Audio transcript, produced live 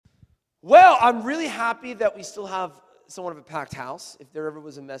Well, I'm really happy that we still have somewhat of a packed house. If there ever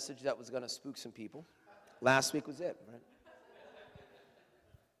was a message that was going to spook some people, last week was it, right?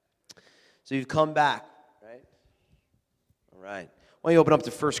 So you've come back, right? All right. Why don't you open up to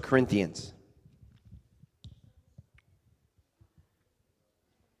 1 Corinthians?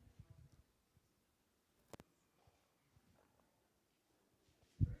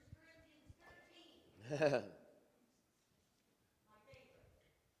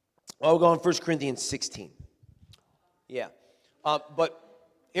 Well, we're going 1 Corinthians 16. Yeah. But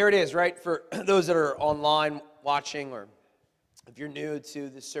here it is, right? For those that are online watching, or if you're new to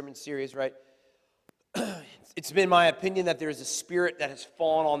this sermon series, right? It's been my opinion that there's a spirit that has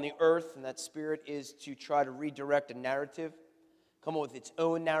fallen on the earth, and that spirit is to try to redirect a narrative, come up with its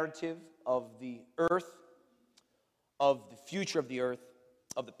own narrative of the earth, of the future of the earth,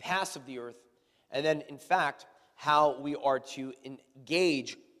 of the past of the earth, and then, in fact, how we are to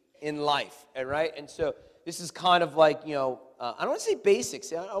engage in life, right? And so this is kind of like, I don't want to say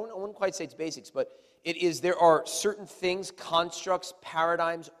basics. I wouldn't quite say it's basics, but it is, there are certain things, constructs,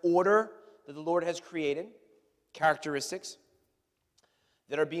 paradigms, order that the Lord has created, characteristics,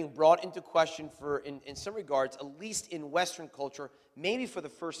 that are being brought into question for, in some regards, at least in Western culture, maybe for the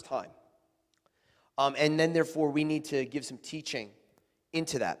first time. And then, therefore, we need to give some teaching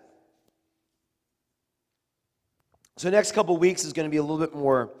into that. So the next couple of weeks is going to be a little bit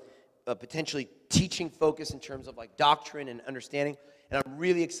more potentially teaching focus in terms of like doctrine and understanding. And I'm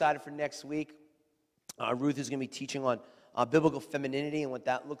really excited for next week. Ruth is going to be teaching on biblical femininity and what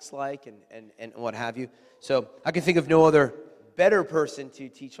that looks like and what have you. So I can think of no other better person to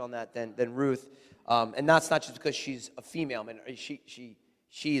teach on that than Ruth. And that's not just because she's a female. I mean,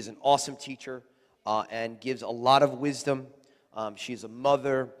 she is an awesome teacher and gives a lot of wisdom. She's a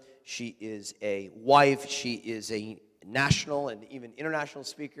mother. She is a wife. She is a national and even international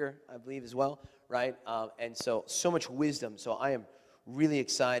speaker, I believe, as well, right? And so much wisdom. So I am really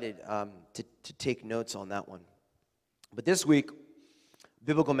excited to take notes on that one. But this week,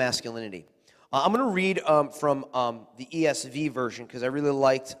 biblical masculinity. I'm going to read from the ESV version because I really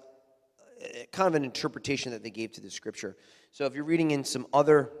liked kind of an interpretation that they gave to the scripture. So if you're reading in some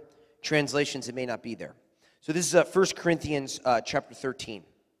other translations, it may not be there. So this is 1 Corinthians chapter 13.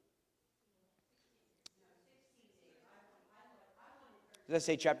 Did I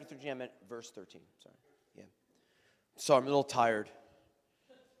say chapter 13? I meant verse 13. Sorry. Yeah. So I'm a little tired.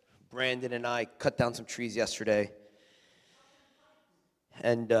 Brandon and I cut down some trees yesterday.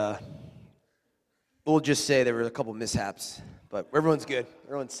 And we'll just say there were a couple mishaps. But everyone's good.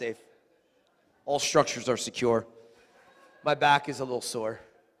 Everyone's safe. All structures are secure. My back is a little sore.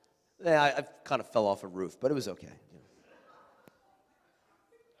 Yeah, I kind of fell off a roof, but it was okay.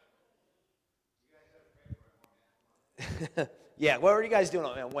 Yeah. Yeah, what are you guys doing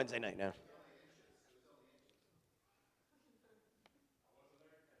on Wednesday night now?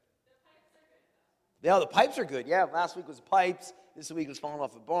 Yeah, the pipes are good. Yeah, last week was pipes. This week was falling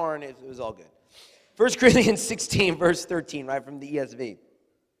off a barn. It was all good. 1 Corinthians 16, verse 13, right from the ESV.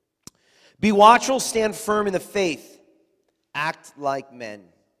 Be watchful, stand firm in the faith. Act like men.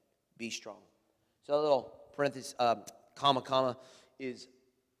 Be strong. So a little parenthesis, comma, is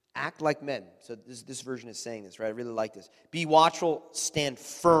act like men. So this version is saying this, right? I really like this. Be watchful, stand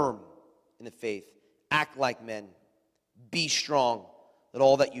firm in the faith. Act like men. Be strong. Let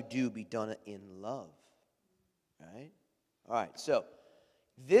all that you do be done in love. Right? All right, so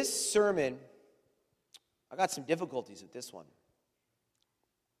this sermon, I got some difficulties with this one.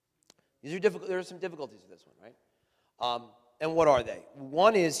 These are difficult. There are some difficulties with this one, right? And what are they?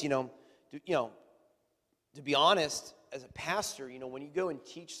 One is, to be honest, as a pastor, when you go and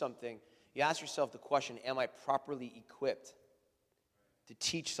teach something, you ask yourself the question, am I properly equipped to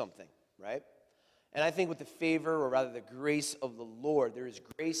teach something, right? And I think with the favor, or rather the grace of the Lord, there is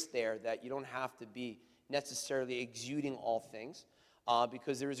grace there that you don't have to be necessarily exuding all things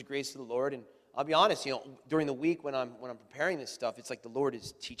because there is a grace of the Lord. And I'll be honest, during the week when I'm preparing this stuff, it's like the Lord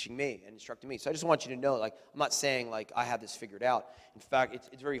is teaching me and instructing me. So I just want you to know, I'm not saying I have this figured out. In fact,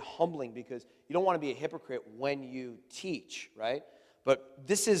 it's very humbling because you don't want to be a hypocrite when you teach, right? But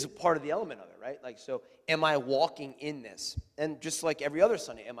this is part of the element of it, right? So am I walking in this? And just like every other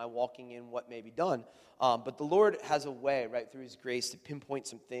Sunday, am I walking in what may be done? But the Lord has a way, right, through His grace to pinpoint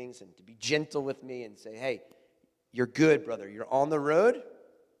some things and to be gentle with me and say, hey, you're good, brother. You're on the road,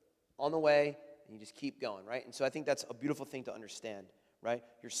 on the way, and you just keep going, right? And so I think that's a beautiful thing to understand, right?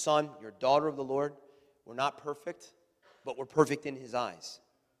 Your son, your daughter of the Lord, we're not perfect, but we're perfect in His eyes.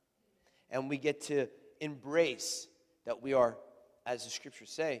 And we get to embrace that we are, as the scriptures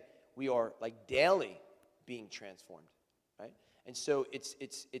say, we are like daily being transformed, right? And so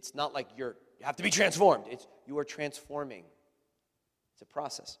it's not like you have to be transformed. You are transforming. It's a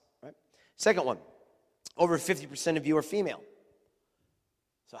process, right? Second one, over 50% of you are female.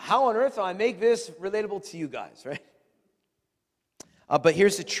 So how on earth do I make this relatable to you guys, right? But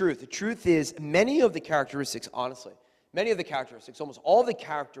here's the truth. The truth is many of the characteristics, honestly, almost all the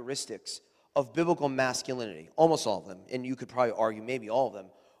characteristics of biblical masculinity, almost all of them, and you could probably argue maybe all of them,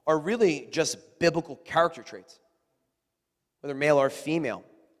 are really just biblical character traits, whether male or female.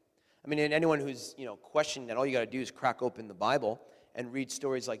 I mean, and anyone who's, questioning that, all you got to do is crack open the Bible and read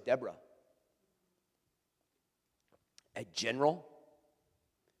stories like Deborah, a general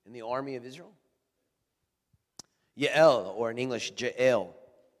in the army of Israel. Yael, or in English, Jael,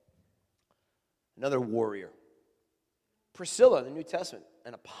 another warrior. Priscilla in the New Testament,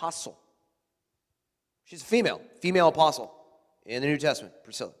 an apostle. She's a female apostle in the New Testament,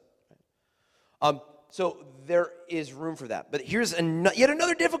 Priscilla. So there is room for that. But here's yet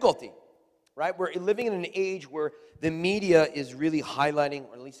another difficulty, right? We're living in an age where the media is really highlighting,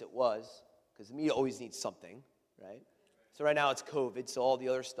 or at least it was, because the media always needs something, right? So right now it's COVID, so all the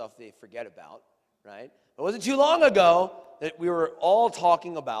other stuff they forget about, right? It wasn't too long ago that we were all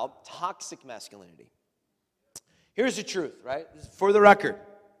talking about toxic masculinity. Here's the truth, right? For the record,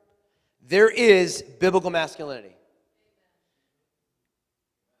 there is biblical masculinity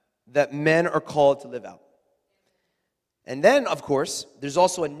that men are called to live out. And then, of course, there's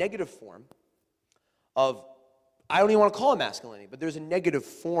also a negative form of, I don't even want to call it masculinity, but there's a negative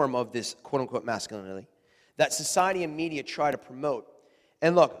form of this quote-unquote masculinity that society and media try to promote.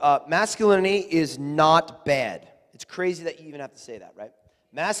 And look, masculinity is not bad. It's crazy that you even have to say that, right?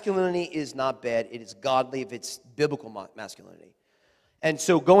 Masculinity is not bad. It is godly if it's biblical masculinity. And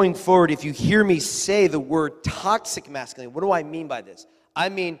so going forward, if you hear me say the word toxic masculinity, what do I mean by this? I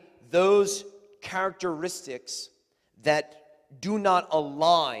mean those characteristics that do not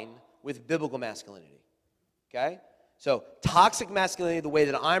align with biblical masculinity, okay? So toxic masculinity, the way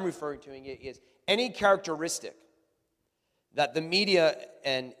that I'm referring to it, is any characteristic that the media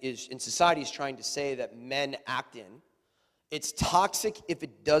and in society is trying to say that men act in. It's toxic if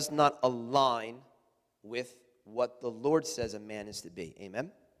it does not align with what the Lord says a man is to be.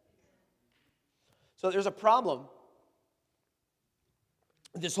 Amen? So there's a problem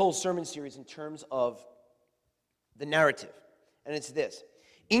with this whole sermon series in terms of the narrative. And it's this.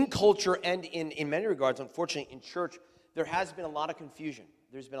 In culture and in many regards, unfortunately, in church, there has been a lot of confusion.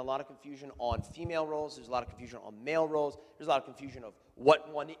 There's been a lot of confusion on female roles. There's a lot of confusion on male roles. There's a lot of confusion of what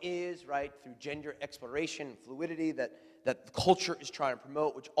one is, right, through gender exploration and fluidity that the culture is trying to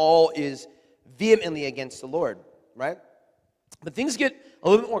promote, which all is vehemently against the Lord, right? But things get a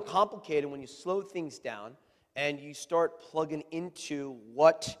little bit more complicated when you slow things down and you start plugging into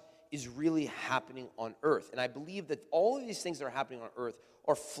what is really happening on earth. And I believe that all of these things that are happening on earth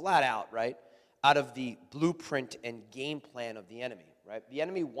are flat out, right, out of the blueprint and game plan of the enemy. Right? The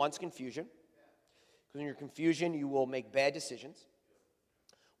enemy wants confusion, because in your confusion, you will make bad decisions.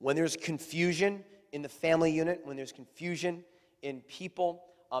 When there's confusion in the family unit, when there's confusion in people,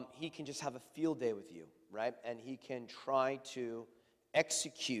 he can just have a field day with you, right? And he can try to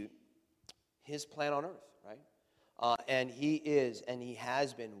execute his plan on earth, right? And he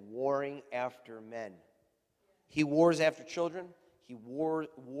has been warring after men. He wars after children. He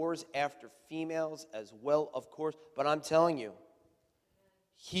wars after females as well, of course. But I'm telling you,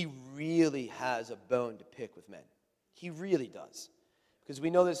 he really has a bone to pick with men. He really does. Because we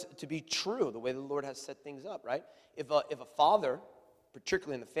know this to be true, the way the Lord has set things up, right? If a father,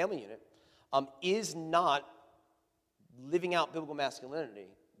 particularly in the family unit, is not living out biblical masculinity,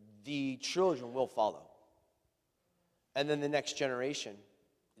 the children will follow. And then the next generation,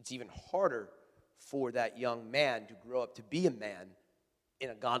 it's even harder for that young man to grow up to be a man in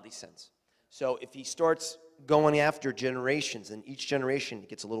a godly sense. So if he starts going after generations, and each generation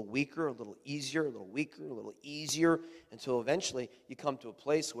gets a little weaker, a little easier, a little weaker, a little easier, until eventually you come to a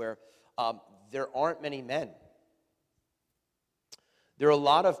place where there aren't many men. There are a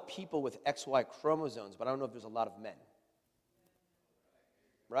lot of people with XY chromosomes, but I don't know if there's a lot of men.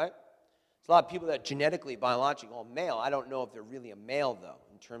 Right? There's a lot of people that genetically, biologically, all male. I don't know if they're really a male, though,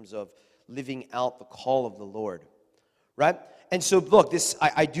 in terms of living out the call of the Lord. Right? And so, look,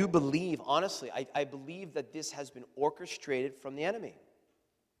 I do believe, honestly, I believe that this has been orchestrated from the enemy.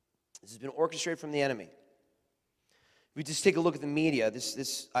 This has been orchestrated from the enemy. If we just take a look at the media,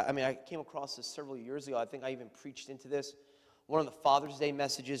 I came across this several years ago. I think I even preached into this. One of the Father's Day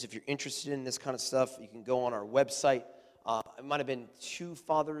messages, if you're interested in this kind of stuff, you can go on our website. It might have been 2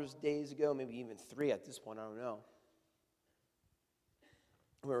 Father's Days ago, maybe even 3 at this point, I don't know.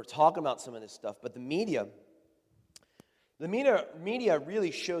 We were talking about some of this stuff, but the media The media really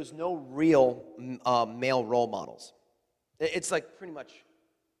shows no real male role models. It's like pretty much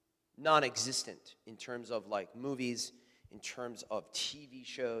non-existent in terms of like movies, in terms of TV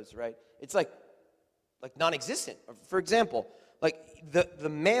shows, right? It's like non-existent. For example, like the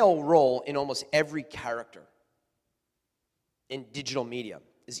male role in almost every character in digital media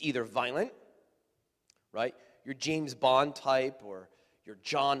is either violent, right? Your James Bond type or your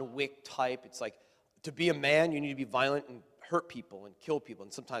John Wick type. It's like, to be a man, you need to be violent and hurt people and kill people,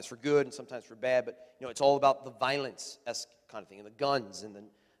 and sometimes for good and sometimes for bad, but it's all about the violence-esque kind of thing, and the guns and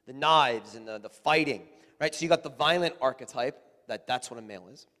the knives and the fighting, right? So you got the violent archetype, that's what a male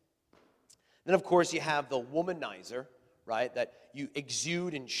is. Then, of course, you have the womanizer, right? That you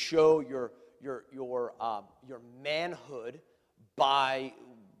exude and show your manhood by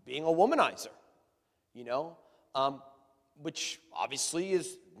being a womanizer, which obviously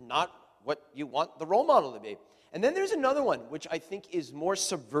is not what you want the role model to be. And then there's another one, which I think is more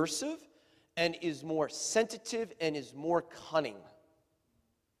subversive and is more sensitive and is more cunning.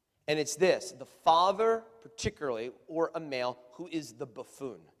 And it's this: the father, particularly, or a male, who is the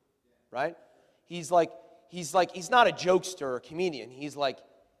buffoon, right? He's not a jokester or a comedian.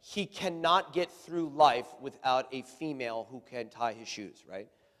 He cannot get through life without a female who can tie his shoes, right?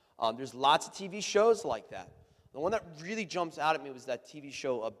 There's lots of TV shows like that. The one that really jumps out at me was that TV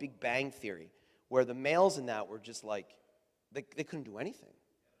show, A Big Bang Theory, where the males in that were just like, they couldn't do anything.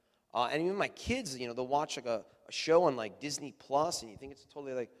 And even my kids, they'll watch like a show on like Disney Plus, and you think it's a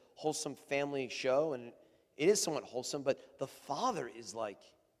totally like wholesome family show, and it is somewhat wholesome, but the father is like,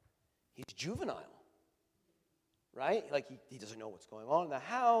 he's juvenile, right? Like he doesn't know what's going on in the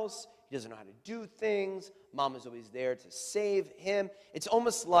house. He doesn't know how to do things. Mom is always there to save him. It's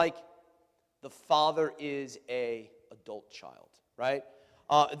almost like the father is a adult child, right?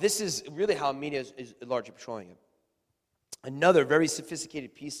 This is really how media is largely portraying it. Another very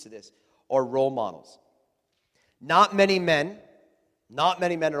sophisticated piece to this are role models. Not many men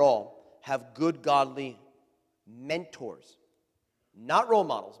at all, have good godly mentors. Not role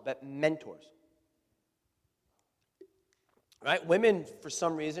models, but mentors. Right? Women, for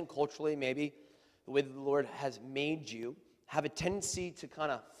some reason, culturally, maybe, the way that the Lord has made you, have a tendency to kind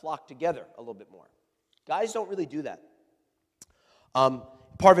of flock together a little bit more. Guys don't really do that.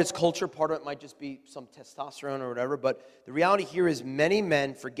 Part of it's culture, part of it might just be some testosterone or whatever, but the reality here is many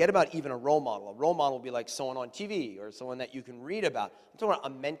men forget about even a role model. A role model will be like someone on TV or someone that you can read about. I'm talking about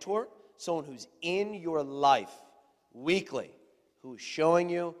a mentor, someone who's in your life weekly, who's showing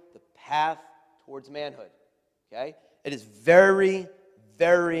you the path towards manhood, okay? It is very,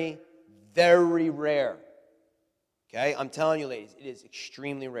 very, very rare, okay? I'm telling you, ladies, it is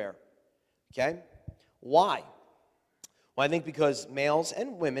extremely rare, okay? Why? Well, I think because males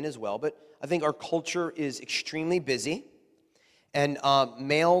and women as well, but I think our culture is extremely busy, and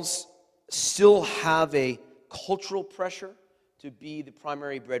males still have a cultural pressure to be the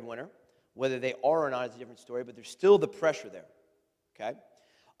primary breadwinner. Whether they are or not is a different story, but there's still the pressure there, okay?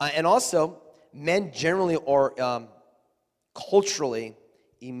 And also, men generally are culturally,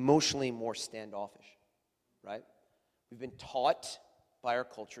 emotionally more standoffish, right? We've been taught by our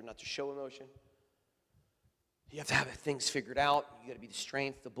culture not to show emotion. You have to have things figured out. You got to be the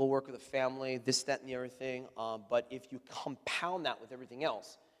strength, the bulwark of the family, this, that, and the other thing. But if you compound that with everything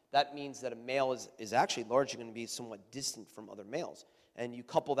else, that means that a male is actually largely going to be somewhat distant from other males. And you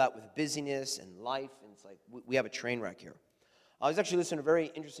couple that with busyness and life, and it's like we have a train wreck here. I was actually listening to a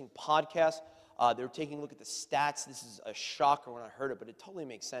very interesting podcast. They were taking a look at the stats. This is a shocker when I heard it, but it totally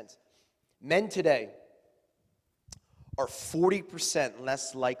makes sense. Men today are 40%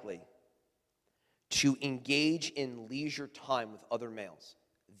 less likely to engage in leisure time with other males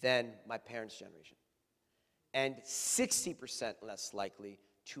than my parents' generation, and 60% less likely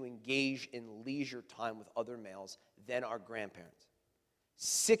to engage in leisure time with other males than our grandparents.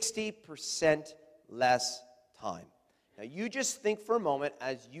 60% less time. Now, you just think for a moment,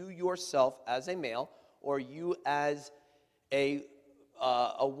 as you yourself as a male, or you as a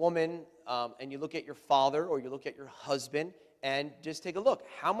woman, and you look at your father or you look at your husband, and just take a look.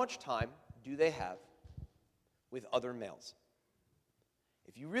 How much time do they have with other males?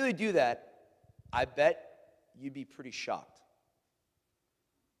 If you really do that, I bet you'd be pretty shocked.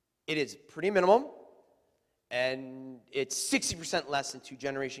 It is pretty minimum, and it's 60% less than 2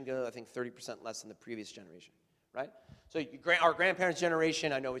 generations ago. I think 30% less than the previous generation, right? So our grandparents'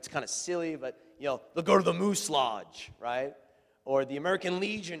 generation, I know it's kind of silly, but they'll go to the Moose Lodge, right? Or the American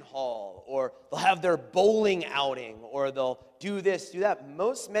Legion Hall, or they'll have their bowling outing, or they'll do this, do that.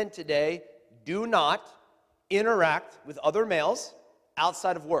 Most men today do not interact with other males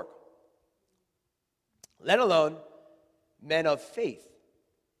outside of work, let alone men of faith,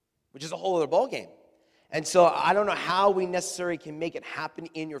 which is a whole other ballgame. And so I don't know how we necessarily can make it happen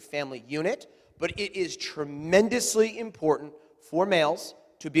in your family unit, but it is tremendously important for males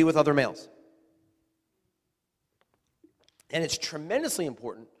to be with other males. And it's tremendously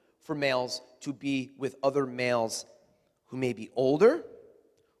important for males to be with other males who may be older,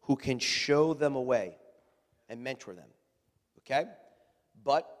 who can show them a way and mentor them. Okay?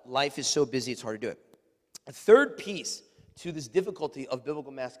 But life is so busy, it's hard to do it. A third piece to this difficulty of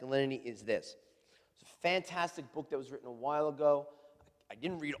biblical masculinity is this. It's a fantastic book that was written a while ago. I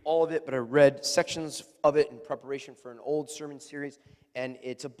didn't read all of it, but I read sections of it in preparation for an old sermon series. And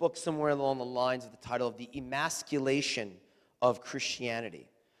it's a book somewhere along the lines of the title of The Emasculation of Christianity.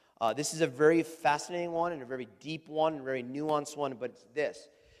 This is a very fascinating one and a very deep one and a very nuanced one, but it's this.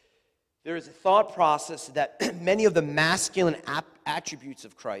 There is a thought process that many of the masculine attributes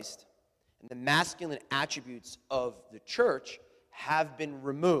of Christ and the masculine attributes of the church have been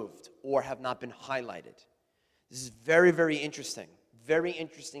removed or have not been highlighted. This is very, very interesting. Very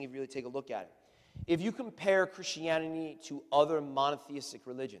interesting if you really take a look at it. If you compare Christianity to other monotheistic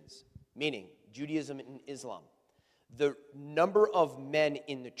religions, meaning Judaism and Islam, the number of men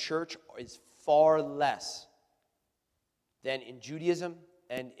in the church is far less than in Judaism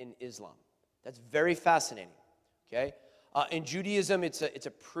and in Islam. That's very fascinating, okay? In Judaism, it's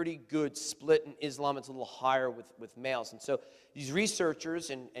a pretty good split. In Islam, it's a little higher with males. And so these researchers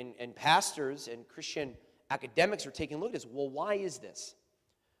and pastors and Christian academics are taking a look at this. Well, why is this?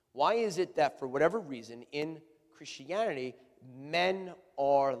 Why is it that for whatever reason in Christianity, men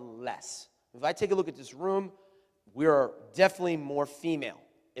are less? If I take a look at this room, we are definitely more female.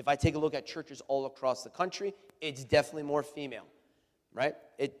 If I take a look at churches all across the country, it's definitely more female, right?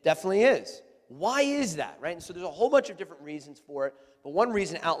 It definitely is. Why is that, right? And so there's a whole bunch of different reasons for it. But one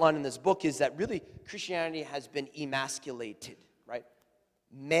reason outlined in this book is that really Christianity has been emasculated, right?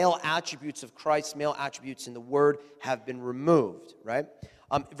 Male attributes of Christ, male attributes in the Word have been removed, right?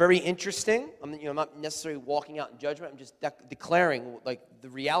 Very interesting. I'm not necessarily walking out in judgment. I'm just declaring like the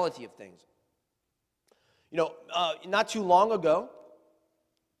reality of things. Not too long ago,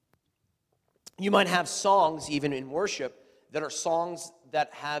 you might have songs even in worship that are songs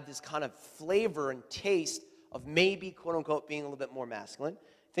that have this kind of flavor and taste of maybe, quote unquote, being a little bit more masculine.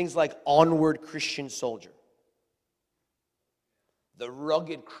 Things like Onward Christian Soldier, The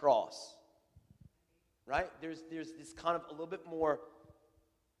Rugged Cross, right? There's this kind of a little bit more,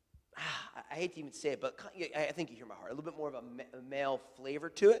 I hate to even say it, but I think you hear my heart, a little bit more of a male flavor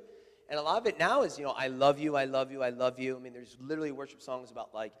to it. And a lot of it now is, I love you, I love you, I love you. I mean, there's literally worship songs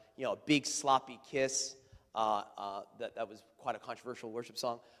about like, a big sloppy kiss. That was quite a controversial worship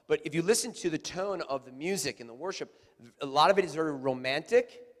song. But if you listen to the tone of the music and the worship, a lot of it is very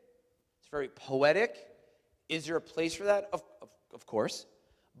romantic. It's very poetic. Is there a place for that? Of course.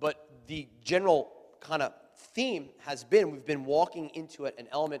 But the general kind of theme has been, we've been walking into an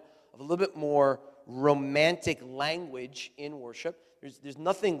element of a little bit more romantic language in worship. There's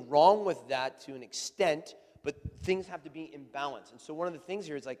nothing wrong with that to an extent, but things have to be in balance. And so one of the things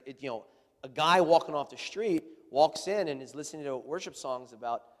here is like, a guy walking off the street walks in and is listening to worship songs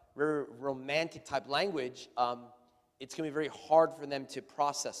about very romantic type language. It's going to be very hard for them to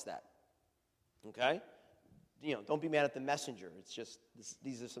process that. Okay? Don't be mad at the messenger. It's just,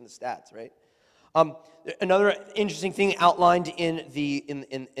 these are some of the stats, right? Another interesting thing outlined in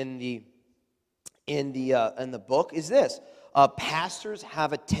the book is this. Pastors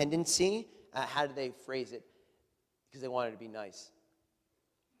have a tendency, how do they phrase it? Because they want it to be nice.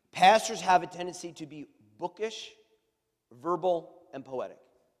 Pastors have a tendency to be bookish, verbal, and poetic.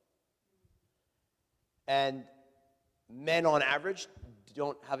 And men on average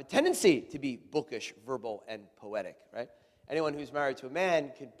don't have a tendency to be bookish, verbal, and poetic, right? Anyone who's married to a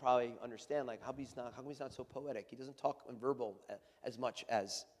man could probably understand, like, how come he's not so poetic? He doesn't talk in verbal as much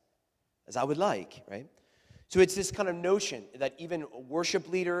as I would like, right? So it's this kind of notion that even worship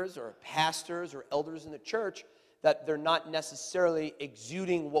leaders or pastors or elders in the church, that they're not necessarily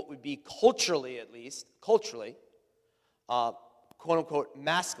exuding what would be culturally, quote-unquote,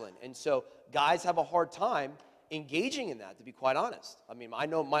 masculine. And so guys have a hard time engaging in that, to be quite honest. I mean, I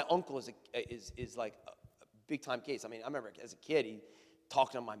know my uncle is like a big-time case. I mean, I remember as a kid, he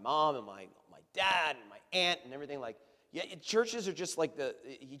talked to my mom and my dad and my aunt and everything. Like, yeah, churches are just like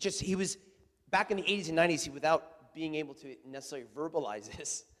he was, back in the 80s and 90s, without being able to necessarily verbalize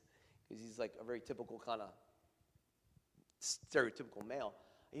this, because he's like a very typical kind of stereotypical male,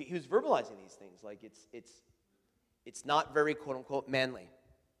 he was verbalizing these things like it's not very quote-unquote manly.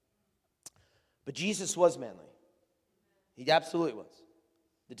 But Jesus was manly. He absolutely was.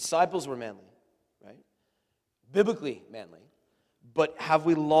 The disciples were manly, right? biblically manly, but have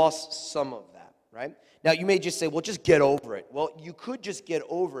we lost some of that, right? Now, you may just say, well, just get over it. Well, you could just get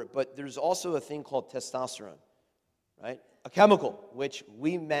over it, but there's also a thing called testosterone, right? A chemical, which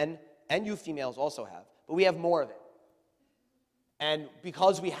we men and you females also have, but we have more of it. And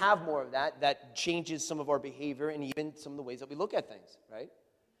because we have more of that, that changes some of our behavior and even some of the ways that we look at things, right?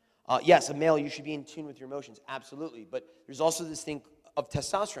 Yes, a male, you should be in tune with your emotions, absolutely. But there's also this thing of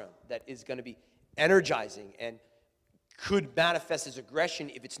testosterone that is going to be energizing and could manifest as aggression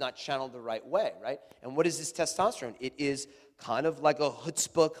if it's not channeled the right way, right? And what is this testosterone? It is kind of like a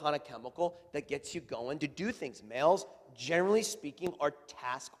chutzpah kind of chemical that gets you going to do things. Males, generally speaking, are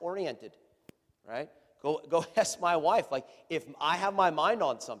task-oriented, right? Go ask my wife. Like, if I have my mind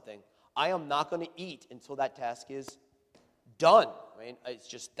on something, I am not going to eat until that task is done. I mean, it's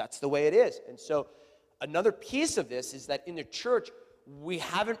just, that's the way it is. And so another piece of this is that in the church, we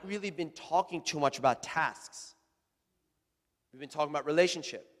haven't really been talking too much about tasks. We've been talking about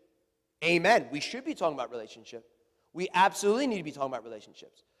relationship. Amen. We should be talking about relationship. We absolutely need to be talking about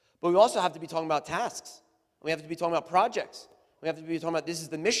relationships. But we also have to be talking about tasks. We have to be talking about projects. We have to be talking about this is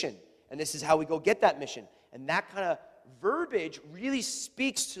the mission, and this is how we go get that mission. And that kind of verbiage really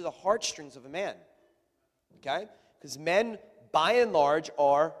speaks to the heartstrings of a man. Okay? Because men, by and large,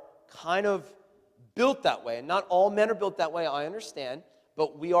 are kind of built that way. And not all men are built that way, I understand.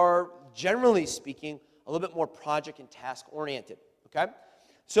 But we are, generally speaking, a little bit more project and task oriented. Okay?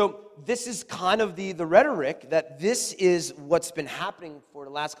 So this is kind of the rhetoric that this is what's been happening for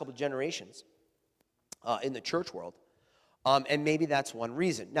the last couple of generations in the church world. And maybe that's one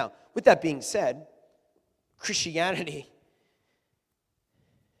reason. Now, with that being said, Christianity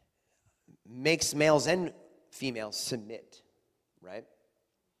makes males and females submit, right?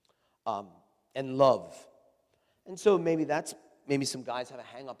 And love. And so maybe some guys have a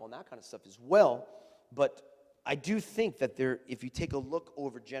hang up on that kind of stuff as well. But I do think that if you take a look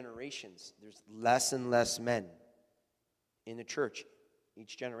over generations, there's less and less men in the church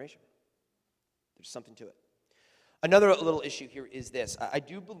each generation. There's something to it. Another little issue here is this. I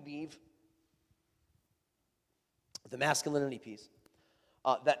do believe the masculinity piece,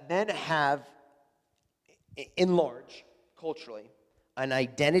 that men have, in large, culturally, an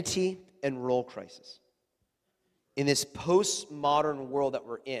identity and role crisis. In this postmodern world that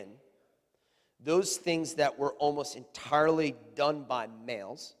we're in, those things that were almost entirely done by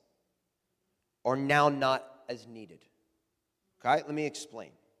males are now not as needed. Okay, let me explain.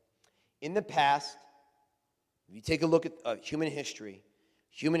 In the past, if you take a look at human history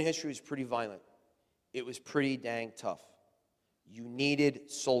was pretty violent. It was pretty dang tough. You needed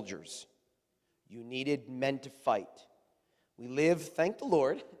soldiers. You needed men to fight. We live, thank the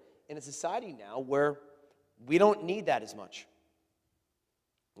Lord, in a society now where we don't need that as much.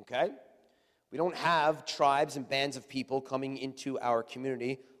 Okay? We don't have tribes and bands of people coming into our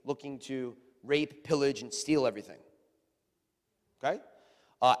community looking to rape, pillage, and steal everything. Okay?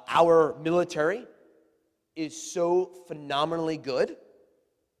 Our military is so phenomenally good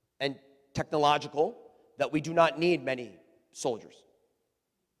and technological that we do not need many soldiers.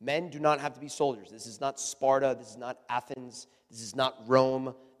 Men do not have to be soldiers. This is not Sparta. This is not Athens. This is not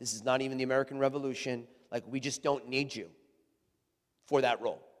Rome. This is not even the American Revolution. Like, we just don't need you for that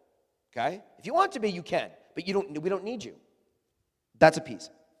role. Okay? If you want to be, you can, but we don't need you. That's a piece.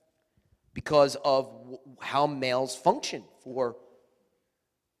 Because of how males function for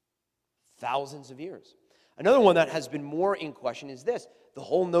thousands of years. Another one that has been more in question is this, the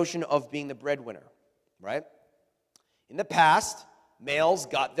whole notion of being the breadwinner, right? In the past, males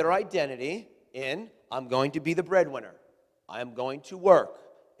got their identity in, I'm going to be the breadwinner. I am going to work,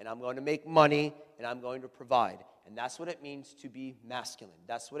 and I'm going to make money, and I'm going to provide. And that's what it means to be masculine.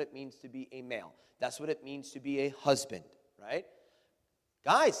 That's what it means to be a male. That's what it means to be a husband, right?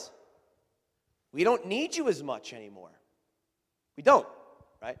 Guys, we don't need you as much anymore. We don't,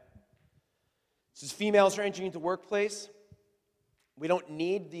 right? So as females are entering into the workplace, we don't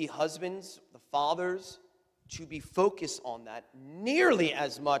need the husbands, the fathers, to be focused on that nearly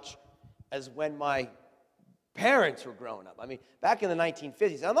as much as when my parents were growing up. I mean, back in the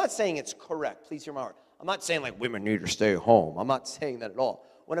 1950s, I'm not saying it's correct. Please hear my heart. I'm not saying like women need to stay home. I'm not saying that at all.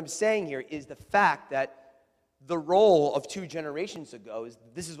 What I'm saying here is the fact that the role of 2 generations ago is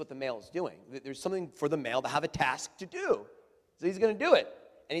this is what the male is doing. There's something for the male to have a task to do. So he's going to do it.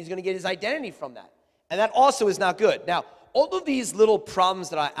 And he's going to get his identity from that. And that also is not good. Now, all of these little problems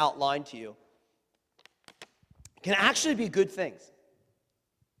that I outlined to you can actually be good things.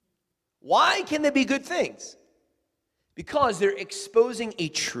 Why can they be good things? Because they're exposing a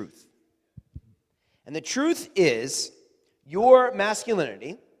truth. And the truth is, your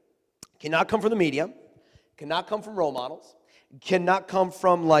masculinity cannot come from the media, cannot come from role models. It cannot come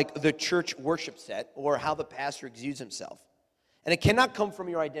from like the church worship set or how the pastor exudes himself. And it cannot come from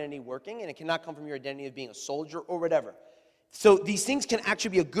your identity working, and it cannot come from your identity of being a soldier or whatever. So these things can actually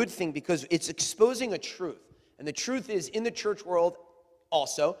be a good thing because it's exposing a truth. And the truth is, in the church world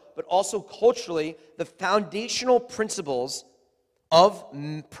also, but also culturally, the foundational principles of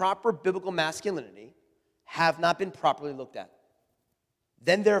proper biblical masculinity have not been properly looked at.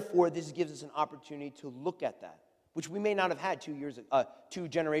 Then, therefore, this gives us an opportunity to look at that, which we may not have had 2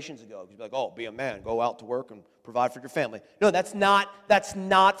 generations ago. You'd be like, oh, be a man, go out to work and provide for your family. No, that's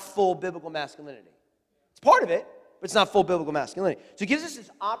not full biblical masculinity. It's part of it, but it's not full biblical masculinity. So it gives us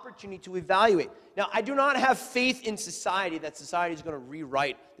this opportunity to evaluate. Now, I do not have faith in society that society is going to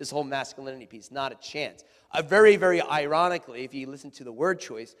rewrite this whole masculinity piece. Not a chance. Very, very ironically, if you listen to the word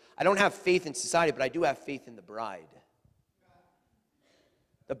choice, I don't have faith in society, but I do have faith in the bride.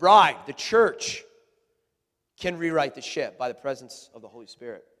 The bride, the church, can rewrite the ship by the presence of the Holy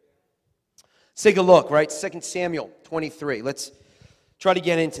Spirit. Let's take a look, right? 2 Samuel 23. Let's try to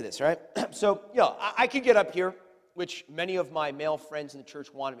get into this, right? So, I could get up here, which many of my male friends in the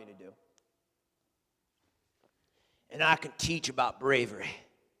church wanted me to do. And I can teach about bravery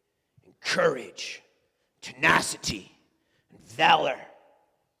and courage, tenacity and valor,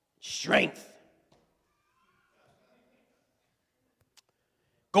 strength.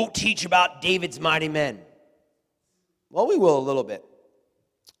 Go teach about David's mighty men. Well, we will a little bit.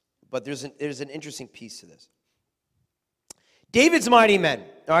 But there's an interesting piece to this. David's mighty men,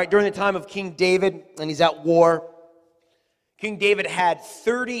 all right, during the time of King David, and he's at war. King David had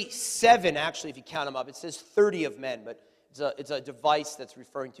 37, actually, if you count them up. It says 30 of men, but it's a device that's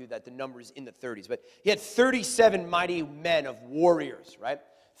referring to that the number is in the 30s. But he had 37 mighty men of warriors, right?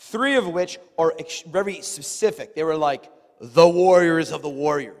 3 of which are very specific. They were like the warriors of the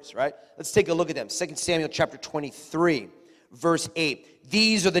warriors, right? Let's take a look at them. 2 Samuel chapter 23, verse 8.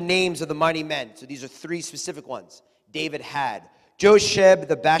 These are the names of the mighty men. So these are 3 specific ones. David had Josheb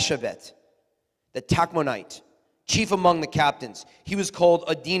the Bashavite, the Tachmonite, chief among the captains. He was called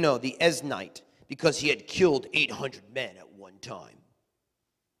Adino the Eznite because he had killed 800 men at one time.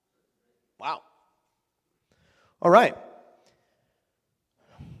 Wow. All right.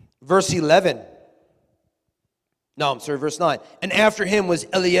 Verse 11. No, I'm sorry, verse 9. And after him was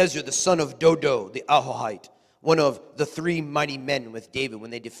Eliezer, the son of Dodo, the Ahohite, one of the 3 mighty men with David when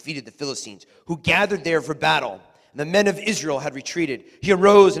they defeated the Philistines, who gathered there for battle. And the men of Israel had retreated. He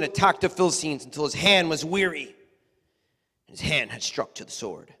arose and attacked the Philistines until his hand was weary. His hand had struck to the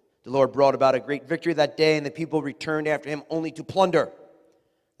sword. The Lord brought about a great victory that day, and the people returned after him only to plunder.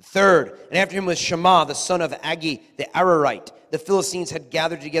 The 3rd, and after him was Shammah, the son of Agi, the Ararite. The Philistines had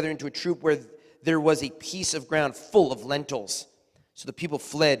gathered together into a troop where there was a piece of ground full of lentils. So the people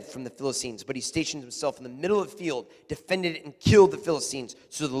fled from the Philistines, but he stationed himself in the middle of the field, defended it, and killed the Philistines.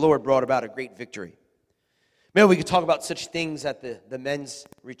 So the Lord brought about a great victory. Man, we could talk about such things at the men's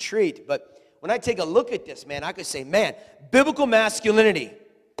retreat, but when I take a look at this, man, I could say, man, biblical masculinity,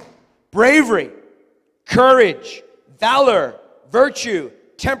 bravery, courage, valor, virtue,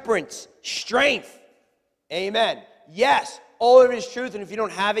 temperance, strength. Amen. Yes, all of it is truth, and if you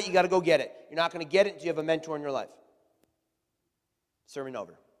don't have it, you got to go get it. You're not going to get it until you have a mentor in your life. Sermon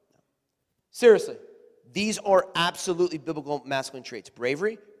over. Seriously, these are absolutely biblical masculine traits.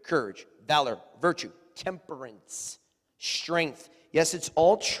 Bravery, courage, valor, virtue, temperance, strength. Yes, it's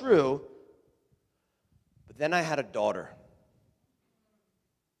all true. But then I had a daughter.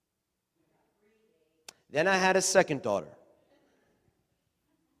 Then I had a second daughter.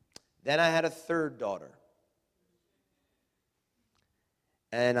 Then I had a third daughter.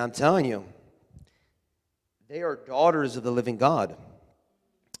 And I'm telling you, they are daughters of the living God.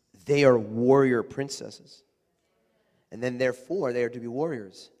 They are warrior princesses. And then therefore, they are to be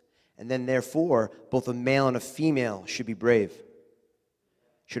warriors. And then therefore, both a male and a female should be brave,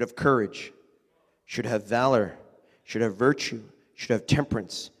 should have courage, should have valor, should have virtue, should have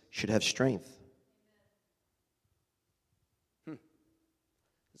temperance, should have strength.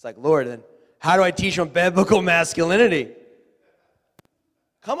 It's like, Lord, then how do I teach them biblical masculinity?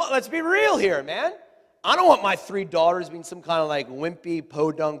 Come on, let's be real here, man. I don't want my 3 daughters being some kind of like wimpy,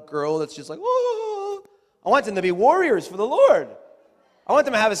 podunk girl that's just like, oh. I want them to be warriors for the Lord. I want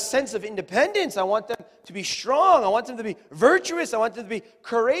them to have a sense of independence. I want them to be strong. I want them to be virtuous. I want them to be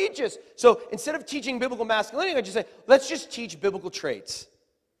courageous. So instead of teaching biblical masculinity, I just say, let's just teach biblical traits.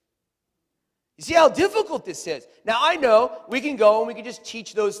 You see how difficult this is? Now, I know we can go and we can just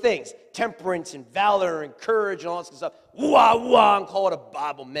teach those things. Temperance and valor and courage and all that stuff. Woo-ah, woo-ah, and call it a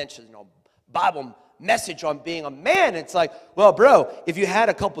Bible mention, Bible message on being a man. It's like, well, bro, if you had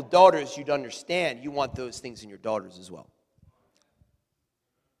a couple daughters, you'd understand. You want those things in your daughters as well.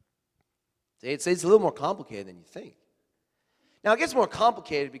 It's a little more complicated than you think. Now, it gets more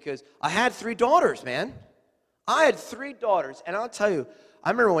complicated because I had 3 daughters, man. I had 3 daughters, and I'll tell you,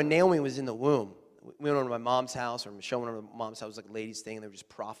 I remember when Naomi was in the womb, we went over to my mom's house, or Michelle went over to my mom's house. It was like a ladies' thing, and they were just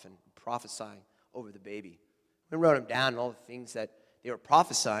prophesying over the baby. We wrote them down, and all the things that they were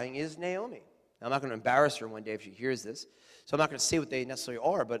prophesying is Naomi. Now, I'm not going to embarrass her one day if she hears this, so I'm not going to say what they necessarily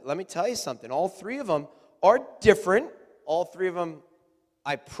are, but let me tell you something. All 3 of them are different. All 3 of them,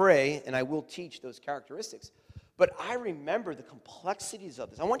 I pray, and I will teach those characteristics. But I remember the complexities of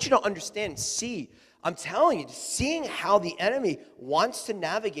this. I want you to understand and see. I'm telling you, seeing how the enemy wants to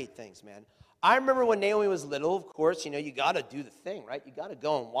navigate things, man. I remember when Naomi was little, of course, you got to do the thing, right? You got to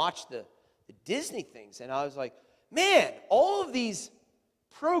go and watch the Disney things. And I was like, man, all of these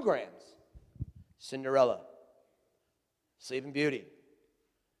programs, Cinderella, Sleeping Beauty,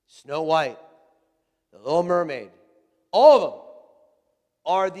 Snow White, The Little Mermaid, all of them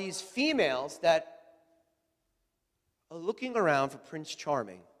are these females that are looking around for Prince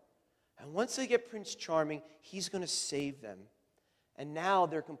Charming. And once they get Prince Charming, he's going to save them. And now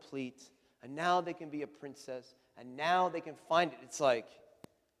they're complete. And now they can be a princess. And now they can find it. It's like,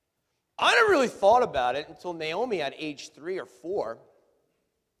 I never really thought about it until Naomi at age 3 or 4. I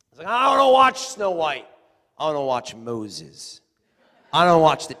was like, I don't want to watch Snow White. I want to watch Moses. I don't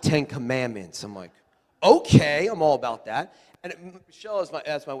watch the 10 Commandments. I'm like, okay, I'm all about that. And Michelle is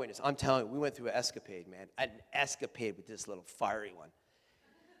that's my witness. I'm telling you, we went through an escapade, man. An escapade with this little fiery one.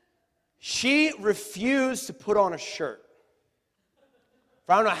 She refused to put on a shirt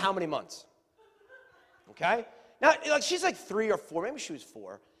for I don't know how many months. Okay? Now, like she's like 3 or 4. Maybe she was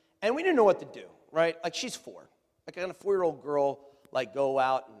 4. And we didn't know what to do, right? Like she's 4. Like a 4-year-old girl, like go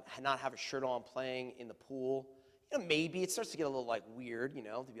out and not have a shirt on playing in the pool. Maybe it starts to get a little like weird,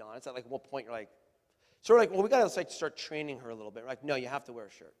 to be honest. At like what point you're like, so we're like, well, we got to like start training her a little bit. We're like, no, you have to wear a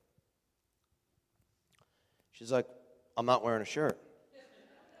shirt. She's like, I'm not wearing a shirt.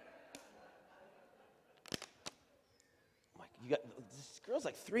 I'm like, this girl's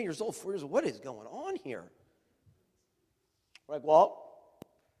like 3 years old, 4 years old. What is going on here? We're like, well,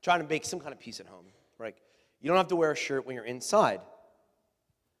 trying to make some kind of peace at home. We're like, you don't have to wear a shirt when you're inside,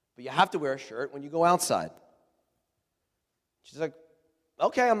 but you have to wear a shirt when you go outside. She's like,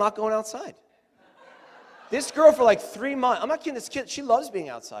 okay, I'm not going outside. This girl for like 3 months, I'm not kidding, this kid, she loves being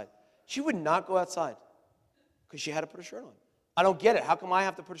outside. She would not go outside because she had to put a shirt on. I don't get it. How come I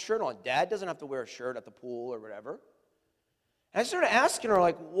have to put a shirt on? Dad doesn't have to wear a shirt at the pool or whatever. And I started asking her,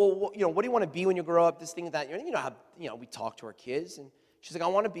 like, well, what do you want to be when you grow up, this thing and that? How we talk to our kids. And she's like, I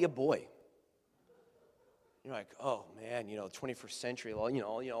want to be a boy. You're like, oh, man, 21st century,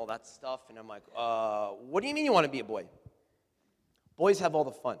 all that stuff. And I'm like, what do you mean you want to be a boy? Boys have all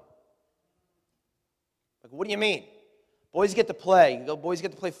the fun. Like, what do you mean? Boys get to play. Boys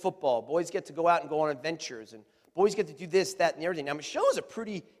get to play football. Boys get to go out and go on adventures. And boys get to do this, that, and everything. Now, Michelle is a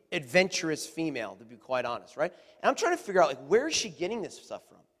pretty adventurous female, to be quite honest, right? And I'm trying to figure out, like, where is she getting this stuff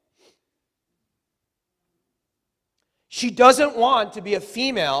from? She doesn't want to be a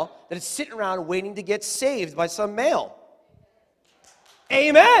female that is sitting around waiting to get saved by some male.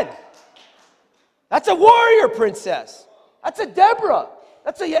 Amen. That's a warrior princess. That's a Deborah.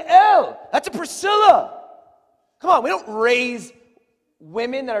 That's a Yael. That's a Priscilla. Come on, we don't raise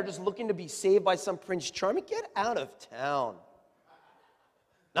women that are just looking to be saved by some Prince Charming. Get out of town.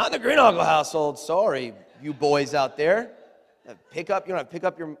 Not in the Greenagle household. Sorry, you boys out there. Pick up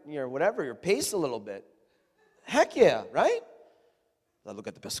your whatever, your pace a little bit. Heck yeah, right? I look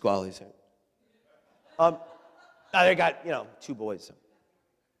at the Pasquales here. They got 2 boys.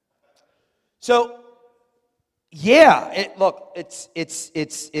 So yeah, it's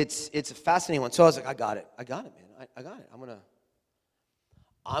a fascinating one. So I was like, I got it, man. I got it.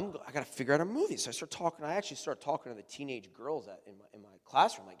 I got to figure out a movie. So I started talking. I actually started talking to the teenage girls in my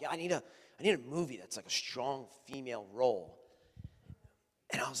classroom. Like, yeah, I need a movie that's like a strong female role.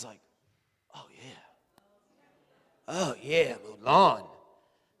 And I was like, oh yeah, Mulan.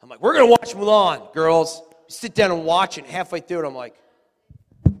 I'm like, we're gonna watch Mulan, girls. We sit down and watch it. Halfway through it, I'm like,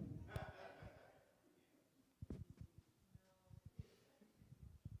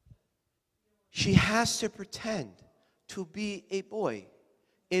 she has to pretend to be a boy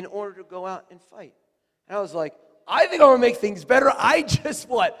in order to go out and fight. And I was like, I think I'm going to make things better. I just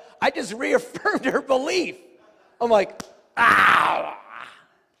reaffirmed her belief. I'm like, ah.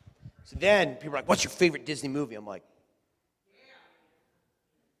 So then people are like, what's your favorite Disney movie? I'm like,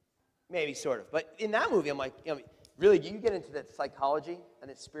 maybe sort of. But in that movie, I'm like, really, do you get into the psychology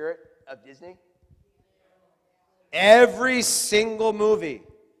and the spirit of Disney? Every single movie.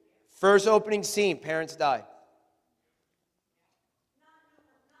 First opening scene, parents die.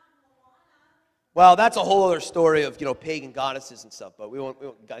 Well, that's a whole other story of, pagan goddesses and stuff, but we won't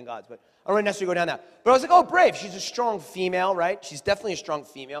gods, but I don't necessarily go down that. But I was like, oh, Brave, she's a strong female, right? She's definitely a strong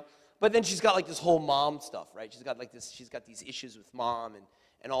female. But then she's got like this whole mom stuff, right? She's got these issues with mom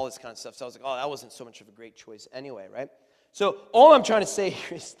and all this kind of stuff. So I was like, oh, that wasn't so much of a great choice anyway, right? So all I'm trying to say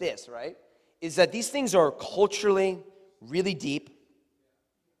here is this, right? Is that these things are culturally really deep.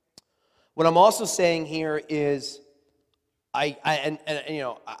 What I'm also saying here is,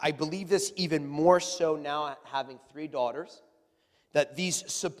 I believe this even more so now having 3 daughters, that these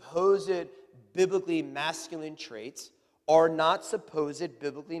supposed biblically masculine traits are not supposed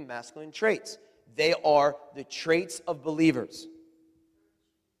biblically masculine traits. They are the traits of believers.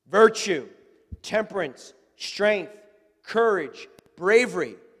 Virtue, temperance, strength, courage,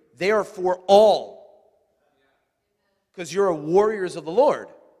 bravery. They are for all. Because you're warriors of the Lord.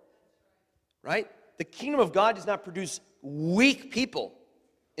 Right? The kingdom of God does not produce weak people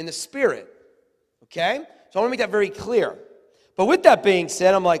in the spirit. Okay? So I want to make that very clear. But with that being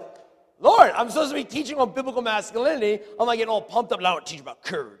said, I'm like, Lord, I'm supposed to be teaching on biblical masculinity. I'm like getting all pumped up and I want to teach about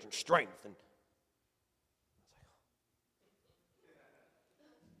courage and strength. And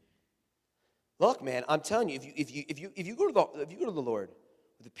look, man, I'm telling you, if you go to the Lord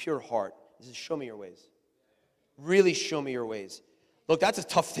with a pure heart, He says, show me your ways. Really show me your ways. Look, that's a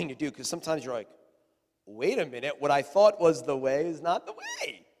tough thing to do because sometimes you're like, wait a minute, what I thought was the way is not the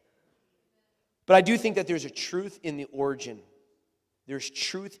way. But I do think that there's a truth in the origin. There's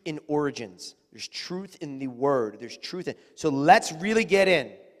truth in origins. There's truth in the word. There's truth in. So let's really get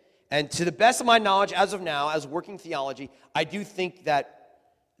in. And to the best of my knowledge, as of now, as working theology, I do think that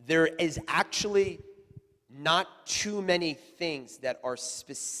there is actually not too many things that are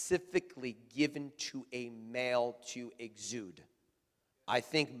specifically given to a male to exude. I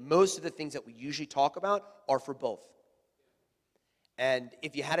think most of the things that we usually talk about are for both. And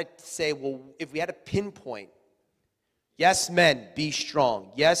if you had to say, well, if we had to pinpoint, yes, men, be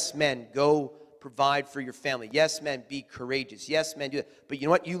strong. Yes, men, go provide for your family. Yes, men, be courageous. Yes, men, do that. But you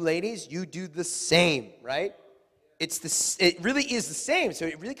know what, you ladies, you do the same, right? It really is the same. So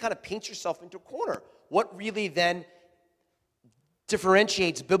it really kind of paints yourself into a corner. What really then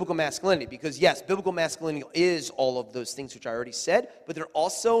differentiates biblical masculinity? Because yes, biblical masculinity is all of those things which I already said, but they're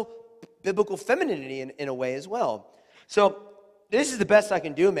also biblical femininity in a way as well. So this is the best I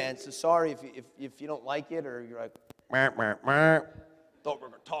can do, man. So sorry if you don't like it or you're like, thought we were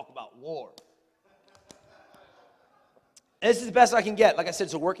going to talk about war. This is the best I can get. Like I said,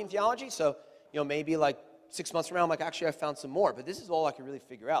 it's a working theology, so maybe like 6 months from now, I'm like, actually, I found some more. But this is all I can really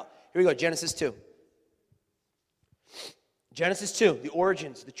figure out. Here we go, Genesis 2. Genesis 2, the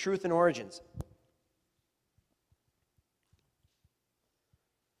origins, the truth and origins.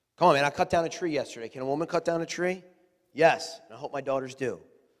 Come on, man, I cut down a tree yesterday. Can a woman cut down a tree? Yes, and I hope my daughters do.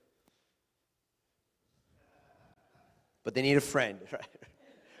 But they need a friend, right?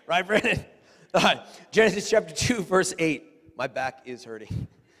 Right, Brandon? All right, Genesis chapter 2, verse 8. My back is hurting.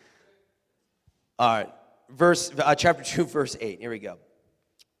 All right, chapter 2, verse 8. Here we go.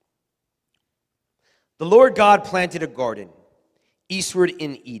 The Lord God planted a garden eastward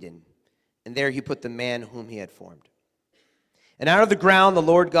in Eden, and there He put the man whom He had formed. And out of the ground the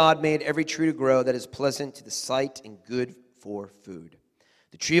Lord God made every tree to grow that is pleasant to the sight and good for food.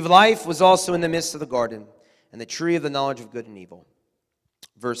 The tree of life was also in the midst of the garden, and the tree of the knowledge of good and evil.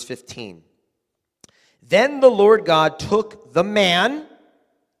 Verse 15. Then the Lord God took the man,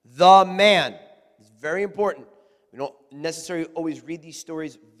 it's very important. We don't necessarily always read these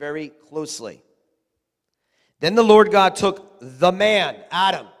stories very closely. Then the Lord God took the man,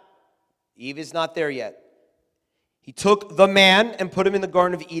 Adam. Eve is not there yet. He took the man and put him in the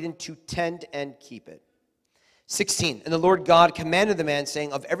Garden of Eden to tend and keep it. 16. And the Lord God commanded the man,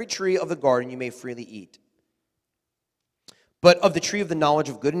 saying, of every tree of the garden you may freely eat. But of the tree of the knowledge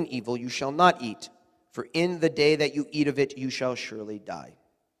of good and evil you shall not eat, for in the day that you eat of it you shall surely die.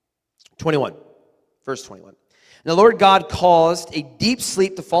 21. Verse 21. And the Lord God caused a deep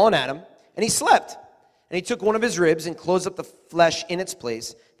sleep to fall on Adam, and he slept. And he took one of his ribs and closed up the flesh in its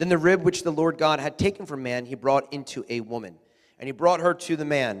place. Then the rib which the Lord God had taken from man, he brought into a woman. And he brought her to the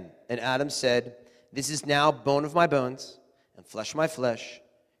man. And Adam said, this is now bone of my bones and flesh of my flesh.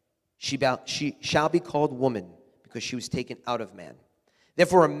 She shall be called woman, because she was taken out of man.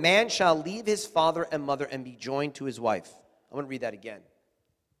 Therefore a man shall leave his father and mother and be joined to his wife. I'm going to read that again.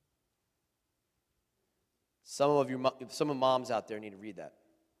 Some moms out there need to read that.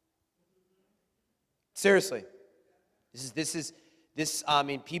 Seriously, this This, I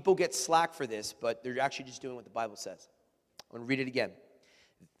mean, people get slack for this, but they're actually just doing what the Bible says. I'm going to read it again.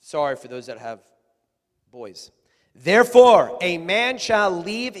 Sorry for those that have boys. Therefore, a man shall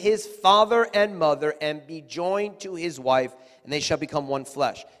leave his father and mother and be joined to his wife, and they shall become one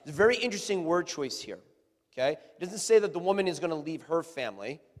flesh. It's a very interesting word choice here. Okay? It doesn't say that the woman is going to leave her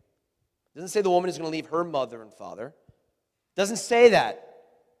family. It doesn't say the woman is going to leave her mother and father. It doesn't say that.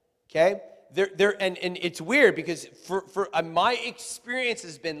 Okay? And it's weird because for my experience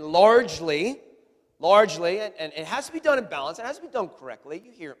has been largely, and it has to be done in balance. It has to be done correctly.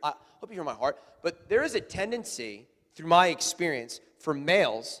 I hope you hear my heart. But there is a tendency, through my experience, for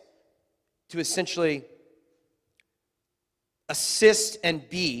males to essentially assist and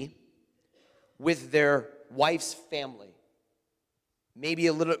be with their wife's family, maybe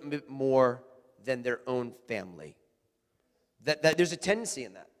a little bit more than their own family. That there's a tendency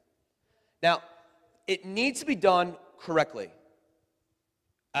in that. Now, it needs to be done correctly.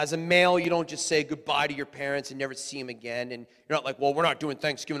 As a male, you don't just say goodbye to your parents and never see them again, and you're not like, well, we're not doing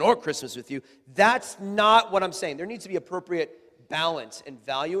Thanksgiving or Christmas with you. That's not what I'm saying. There needs to be appropriate balance and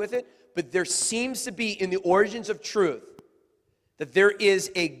value with it, but there seems to be, in the origins of truth, that there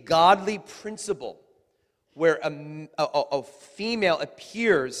is a godly principle where a female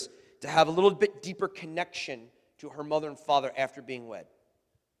appears to have a little bit deeper connection to her mother and father after being wed.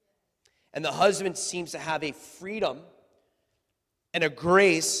 And the husband seems to have a freedom and a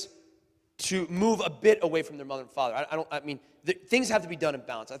grace to move a bit away from their mother and father. Things have to be done in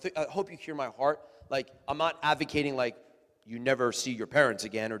balance. I hope you hear my heart. Like, I'm not advocating, like, you never see your parents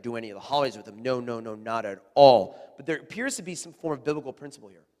again or do any of the holidays with them. No, not at all. But there appears to be some form of biblical principle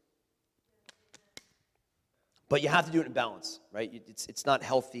here. But you have to do it in balance, right? It's not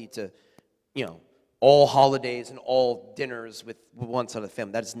healthy to, all holidays and all dinners with one side of the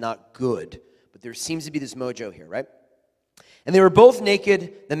family. That is not good. But there seems to be this mojo here, right? And they were both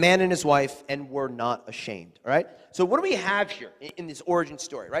naked, the man and his wife, and were not ashamed, all right? So what do we have here in this origin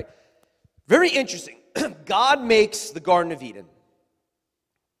story, right? Very interesting. God makes the Garden of Eden.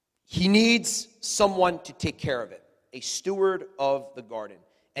 He needs someone to take care of it, a steward of the garden.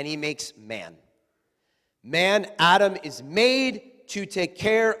 And he makes man. Man, Adam, is made to take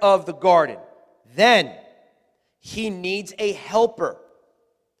care of the garden. Then he needs a helper,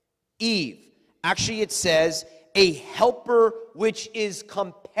 Eve. Actually, it says a helper which is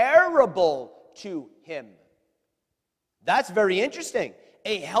comparable to him. That's very interesting.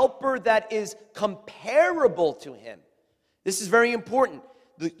 A helper that is comparable to him. This is very important.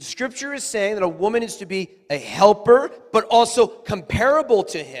 The scripture is saying that a woman is to be a helper, but also comparable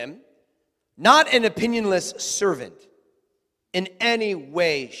to him, not an opinionless servant in any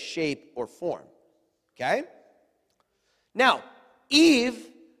way, shape, or form. Okay? Now, Eve,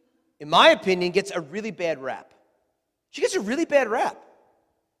 in my opinion, gets a really bad rap. She gets a really bad rap.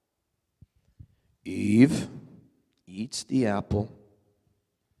 Eve eats the apple.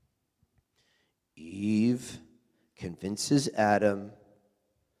 Eve convinces Adam.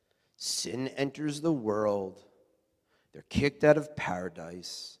 Sin enters the world. They're kicked out of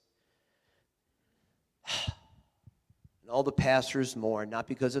paradise. And all the pastors mourn, not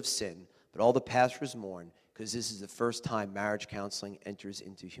because of sin, but all the pastors mourn because this is the first time marriage counseling enters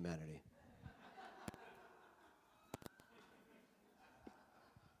into humanity.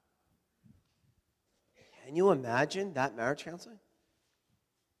 Can you imagine that marriage counseling?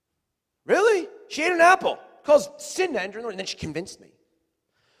 Really? She ate an apple. Caused sin to enter in the world, and then she convinced me.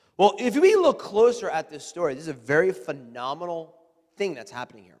 Well, if we look closer at this story, this is a very phenomenal thing that's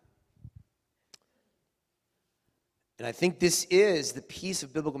happening here. And I think this is the piece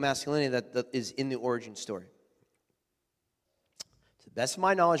of biblical masculinity that is in the origin story. To the best of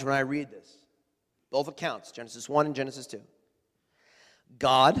my knowledge, when I read this, both accounts, Genesis 1 and Genesis 2,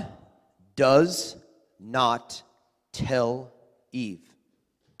 God does not tell Eve,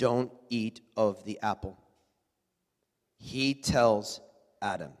 don't eat of the apple. He tells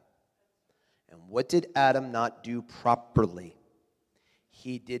Adam. And what did Adam not do properly?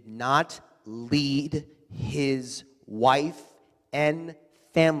 He did not lead his wife and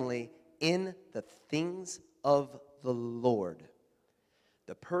family in the things of the Lord.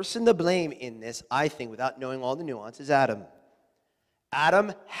 The person to blame in this, I think, without knowing all the nuance, is Adam.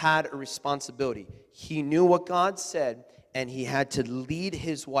 Adam had a responsibility. He knew what God said, and he had to lead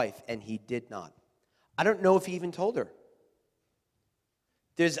his wife, and he did not. I don't know if he even told her.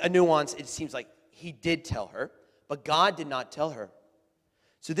 There's a nuance. It seems like he did tell her, but God did not tell her.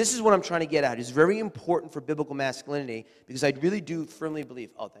 So this is what I'm trying to get at. It's very important for biblical masculinity because I really do firmly believe,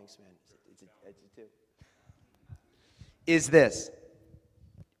 oh, thanks, man. It's a two. Is this.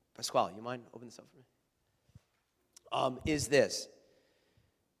 Pasquale, you mind opening this up for me? Is this.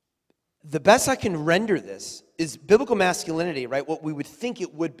 The best I can render this is biblical masculinity, right? What we would think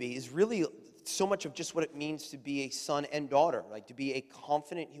it would be is really so much of just what it means to be a son and daughter, like to be a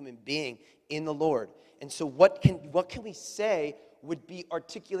confident human being in the Lord. And so what can we say would be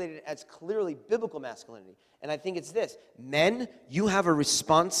articulated as clearly biblical masculinity? And I think it's this: men, you have a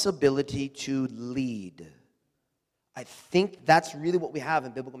responsibility to lead. I think that's really what we have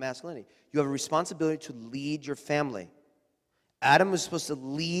in biblical masculinity. You have a responsibility to lead your family. Adam was supposed to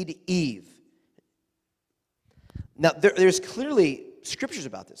lead Eve. Now, there's clearly scriptures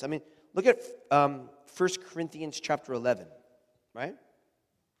about this. I mean, look at 1 Corinthians chapter 11, right? I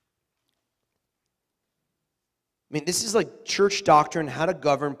mean, this is like church doctrine, how to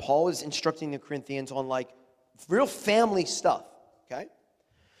govern. Paul is instructing the Corinthians on like real family stuff, okay?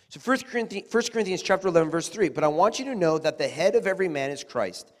 So 1 Corinthians chapter 11, verse 3, but I want you to know that the head of every man is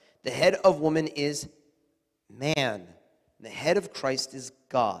Christ. The head of woman is man. And the head of Christ is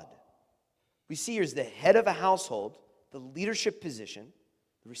God. We see here's the head of a household, the leadership position,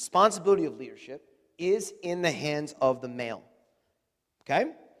 the responsibility of leadership is in the hands of the male.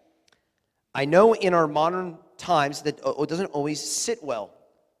 Okay? I know in our modern times that it doesn't always sit well.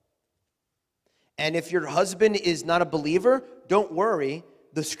 And if your husband is not a believer, don't worry.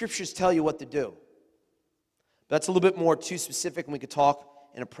 The scriptures tell you what to do. That's a little bit more too specific, and we could talk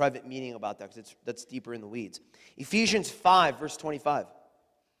in a private meeting about that because that's deeper in the weeds. Ephesians 5, verse 25.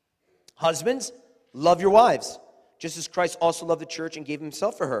 Husbands, love your wives, just as Christ also loved the church and gave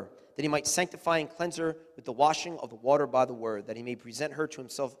himself for her, that he might sanctify and cleanse her with the washing of the water by the word, that he may present her to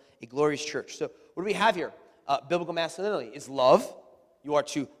himself a glorious church. So what do we have here? Biblical masculinity is love. You are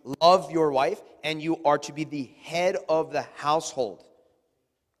to love your wife, and you are to be the head of the household.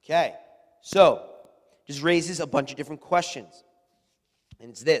 Okay, so just raises a bunch of different questions.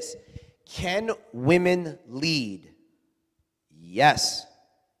 And it's this: can women lead? Yes,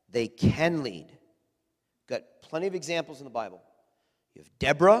 they can lead. Got plenty of examples in the Bible. You have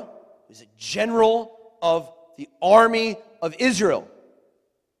Deborah, who's a general of the army of Israel.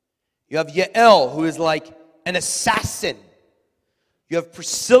 You have Yael, who is like an assassin. You have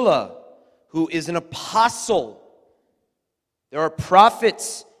Priscilla, who is an apostle. There are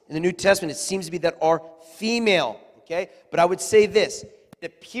prophets in the New Testament, it seems to be, that are female. Okay? But I would say this: it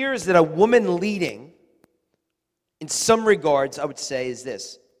appears that a woman leading, in some regards, I would say, is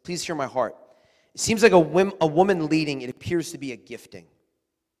this. Please hear my heart. It seems like a woman leading, it appears to be a gifting,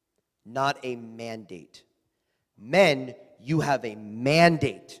 not a mandate. Men, you have a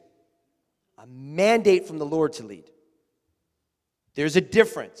mandate from the Lord to lead. There's a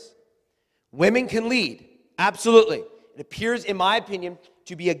difference. Women can lead, absolutely. It appears, in my opinion,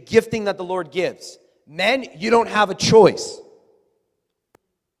 to be a gifting that the Lord gives. Men, you don't have a choice.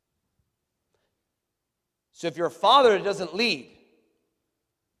 So if you're a father that doesn't lead,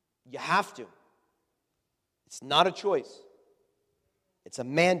 you have to. It's not a choice. It's a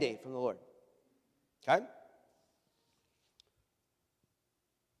mandate from the Lord. Okay?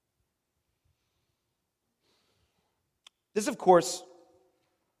 This, of course,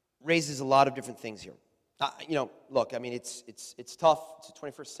 raises a lot of different things here. Look, I mean, it's tough. It's the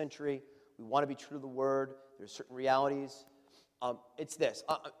 21st century. We want to be true to the Word. There's certain realities. It's this.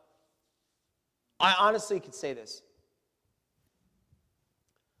 I honestly could say this.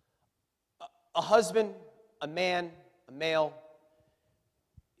 A husband, a man, a male,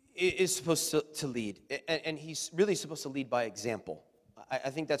 is supposed to lead. And he's really supposed to lead by example. I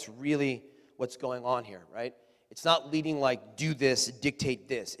think that's really what's going on here, right? It's not leading like, do this, dictate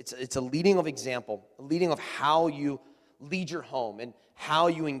this. It's a leading of example, a leading of how you lead your home and how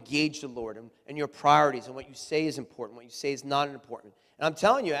you engage the Lord and your priorities and what you say is important, what you say is not important. And I'm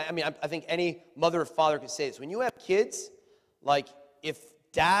telling you, I mean, I think any mother or father could say this. When you have kids, like if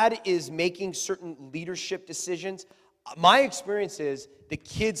dad is making certain leadership decisions, my experience is the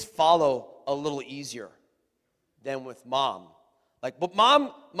kids follow a little easier than with mom. Like, but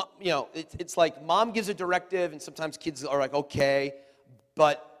mom, it's like mom gives a directive, and sometimes kids are like, okay,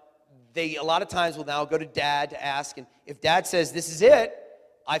 but they a lot of times will now go to dad to ask, and if dad says this is it,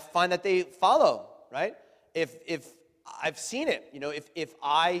 I find that they follow, right? If I've seen it, if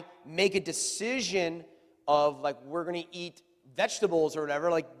I make a decision of like we're going to eat vegetables or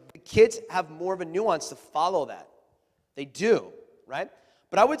whatever, like the kids have more of a nuance to follow that. They do, right?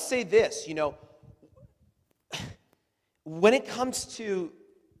 But I would say this, when it comes to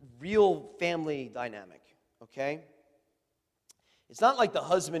real family dynamic, okay, it's not like the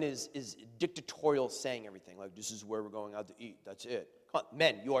husband is dictatorial saying everything, like this is where we're going out to eat, that's it. Come on,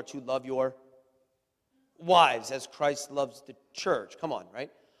 men, you are to love your wives as Christ loves the church. Come on, right?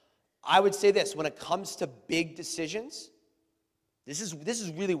 I would say this, when it comes to big decisions, This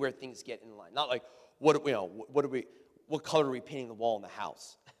is really where things get in line. Not like, what color are we painting the wall in the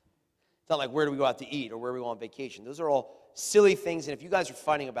house? It's not like, where do we go out to eat or where do we go on vacation? Those are all silly things, and if you guys are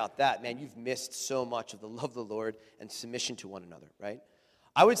fighting about that, man, you've missed so much of the love of the Lord and submission to one another, right?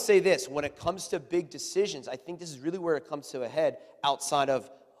 I would say this, when it comes to big decisions, I think this is really where it comes to a head outside of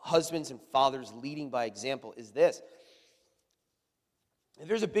husbands and fathers leading by example, is this. If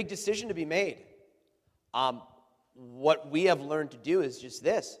there's a big decision to be made, what we have learned to do is just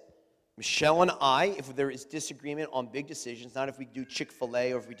this. Michelle and I, if there is disagreement on big decisions, not if we do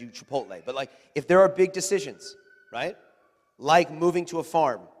Chick-fil-A or if we do Chipotle, but like if there are big decisions, right? Like moving to a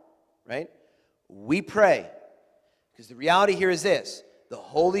farm, right? We pray. Because the reality here is this. The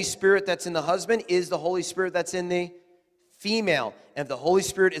Holy Spirit that's in the husband is the Holy Spirit that's in the female. And if the Holy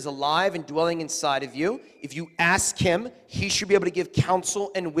Spirit is alive and dwelling inside of you, if you ask him, he should be able to give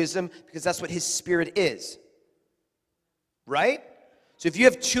counsel and wisdom because that's what his spirit is. Right? So if you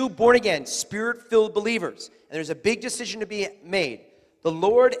have two born-again, spirit-filled believers, and there's a big decision to be made, the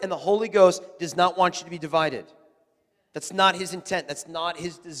Lord and the Holy Ghost does not want you to be divided. That's not his intent. That's not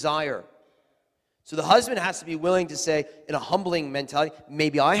his desire. So the husband has to be willing to say, in a humbling mentality,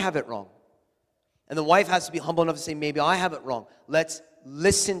 maybe I have it wrong. And the wife has to be humble enough to say, maybe I have it wrong. Let's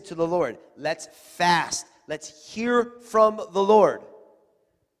listen to the Lord. Let's fast. Let's hear from the Lord.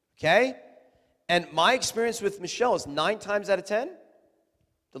 Okay? And my experience with Michelle is 9 times out of 10,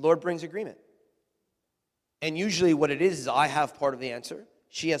 the Lord brings agreement. And usually what it is I have part of the answer.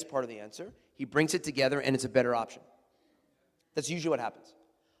 She has part of the answer. He brings it together, and it's a better option. That's usually what happens.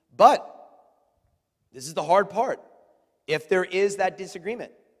 But this is the hard part. If there is that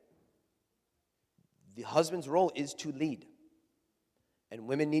disagreement, the husband's role is to lead. And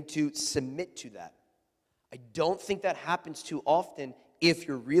women need to submit to that. I don't think that happens too often if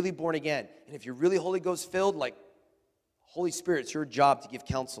you're really born again. And if you're really Holy Ghost filled, like, Holy Spirit, it's your job to give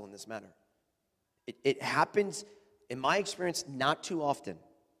counsel in this matter. It happens, in my experience, not too often.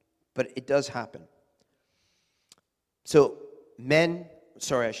 But it does happen. So,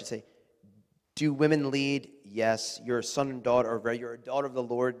 do women lead? Yes. You're a son and daughter, or you're a daughter of the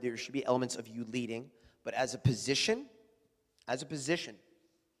Lord. There should be elements of you leading. But as a position, I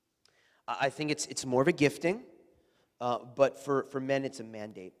think it's more of a gifting. But for men, it's a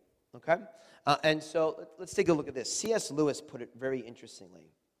mandate. Okay? And so let's take a look at this. C.S. Lewis put it very interestingly.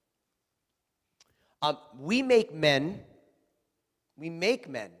 We make men,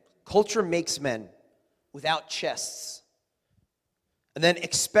 culture makes men without chests, and then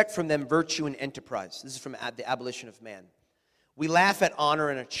expect from them virtue and enterprise. This is from the Abolition of Man. We laugh at honor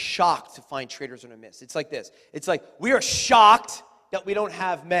and are shocked to find traitors in our midst. It's like this. It's like we are shocked that we don't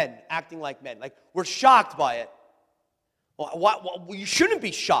have men acting like men. Like we're shocked by it. Well, you shouldn't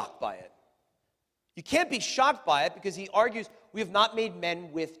be shocked by it. You can't be shocked by it because he argues we have not made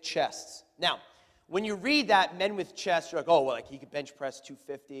men with chests. Now, when you read that, men with chests, you're like, oh, well, like he could bench press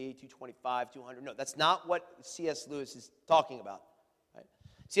 250, 225, 200. No, that's not what C.S. Lewis is talking about. Right?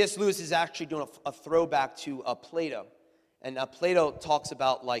 C.S. Lewis is actually doing a throwback to Plato. And Plato talks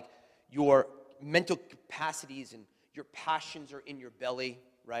about like your mental capacities and your passions are in your belly,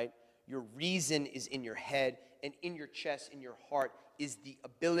 right? Your reason is in your head, and in your chest, in your heart, is the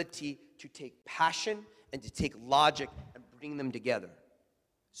ability to take passion and to take logic and bring them together.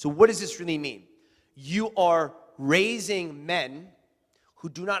 So what does this really mean? You are raising men who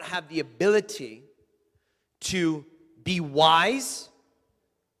do not have the ability to be wise,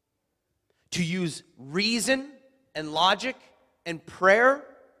 to use reason and logic and prayer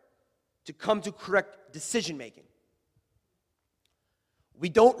to come to correct decision making. We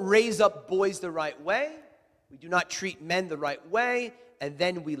don't raise up boys the right way. We do not treat men the right way. And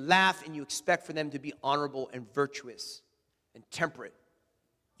then we laugh and you expect for them to be honorable and virtuous and temperate.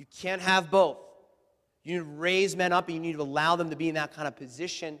 You can't have both. You need to raise men up and you need to allow them to be in that kind of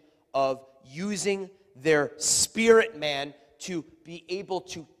position of using their spirit man to be able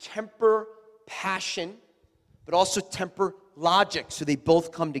to temper passion, but also temper logic so they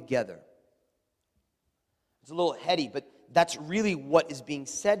both come together. It's a little heady, but that's really what is being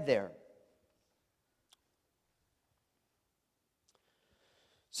said there.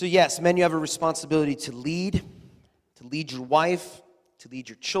 So yes, men, you have a responsibility to lead your wife, to lead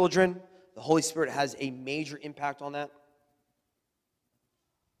your children. The Holy Spirit has a major impact on that.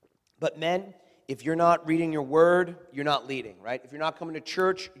 But men, if you're not reading your word, you're not leading, right? If you're not coming to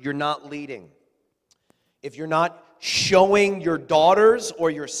church, you're not leading. If you're not showing your daughters or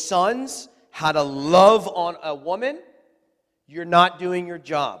your sons how to love on a woman, you're not doing your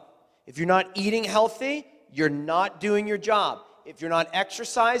job. If you're not eating healthy, you're not doing your job. If you're not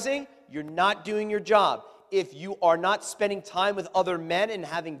exercising, you're not doing your job. if you are not spending time with other men and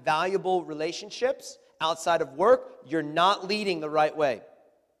having valuable relationships outside of work, you're not leading the right way.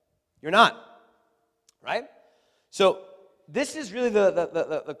 You're not, right? So this is really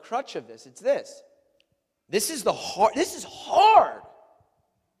the crutch of this. It's this. This is hard.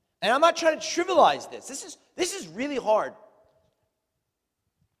 And I'm not trying to trivialize this. This is really hard.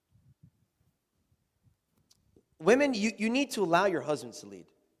 Women, you need to allow your husbands to lead.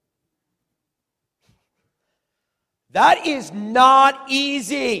 That is not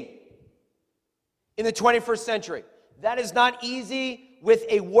easy in the 21st century. That is not easy with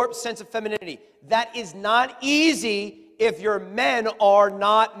a warped sense of femininity. That is not easy if your men are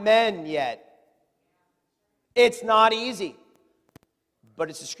not men yet. It's not easy, but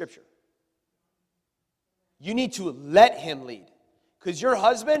it's the scripture. You need to let him lead, because your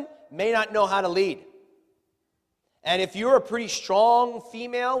husband may not know how to lead. And if you're a pretty strong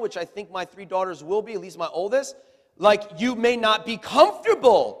female, which I think my 3 daughters will be, at least my oldest, like, you may not be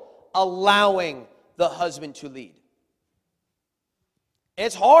comfortable allowing the husband to lead.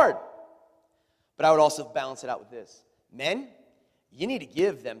 It's hard. But I would also balance it out with this. Men, you need to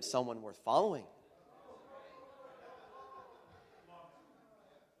give them someone worth following.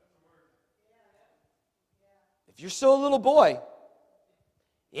 If you're still a little boy,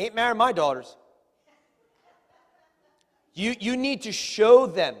 you ain't marrying my daughters. You need to show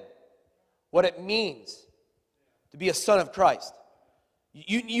them what it means to be a son of Christ.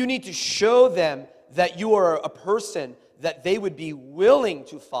 You need to show them that you are a person that they would be willing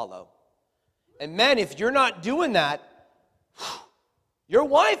to follow. And men, if you're not doing that, your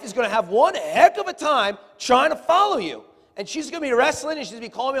wife is going to have one heck of a time trying to follow you. And she's going to be wrestling, and she's going to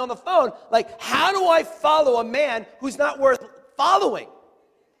be calling me on the phone, like, how do I follow a man who's not worth following?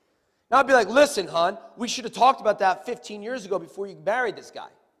 Now I'd be like, listen, hon, we should have talked about that 15 years ago before you married this guy,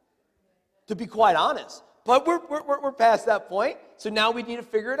 to be quite honest. But we're past that point, so now we need to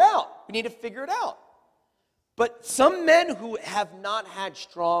figure it out. We need to figure it out. But some men who have not had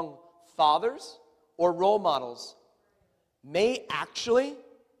strong fathers or role models may actually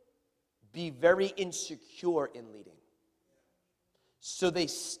be very insecure in leading. So they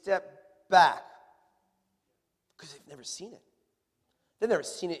step back because they've never seen it. They've never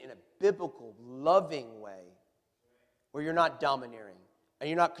seen it in a biblical, loving way where you're not domineering and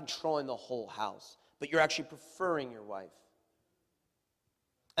you're not controlling the whole house, but you're actually preferring your wife.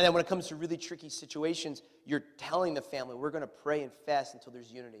 And then when it comes to really tricky situations, you're telling the family, we're going to pray and fast until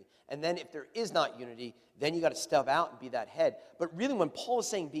there's unity. And then if there is not unity, then you got to step out and be that head. But really, when Paul is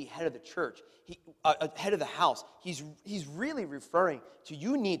saying be head of the church, head of the house, he's really referring to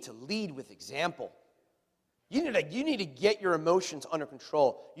you need to lead with example. You need to get your emotions under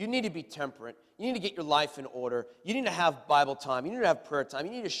control. You need to be temperate. You need to get your life in order. You need to have Bible time. You need to have prayer time.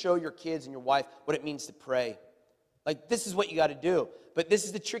 You need to show your kids and your wife what it means to pray. Like, this is what you got to do. But this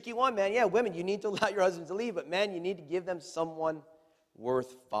is the tricky one, man. Yeah, women, you need to allow your husband to lead. But, man, you need to give them someone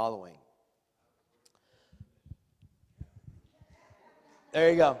worth following. There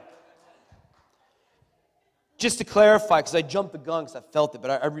you go. Just to clarify, because I jumped the gun because I felt it,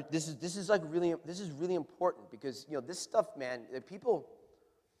 but this is really important because, you know, this stuff, man, people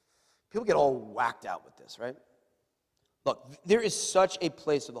get all whacked out with this, right? Look, there is such a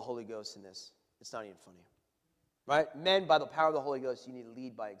place of the Holy Ghost in this. It's not even funny, right? Men, by the power of the Holy Ghost, you need to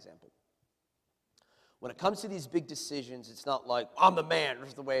lead by example. When it comes to these big decisions, it's not like, I'm the man, this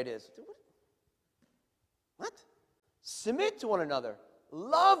is the way it is. What? Submit to one another.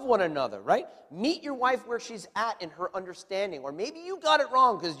 Love one another, right? Meet your wife where she's at in her understanding. Or maybe you got it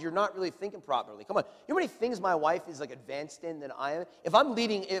wrong because you're not really thinking properly. Come on. You know how many things my wife is like advanced in than I am? If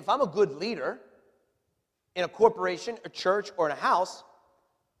I'm a good leader in a corporation, a church, or in a house,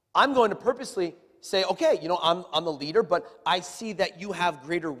 I'm going to purposely say, okay, you know, I'm the leader, but I see that you have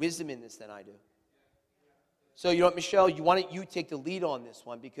greater wisdom in this than I do. So, you know what, Michelle, why don't you take the lead on this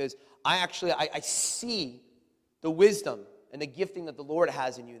one? Because I see the wisdom and the gifting that the Lord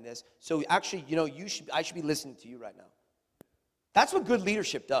has in you in this. So actually, you know, I should be listening to you right now. That's what good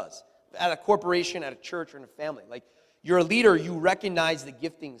leadership does. At a corporation, at a church, or in a family. Like, you're a leader, you recognize the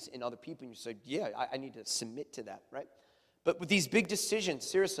giftings in other people, and you say, yeah, I need to submit to that, right? But with these big decisions,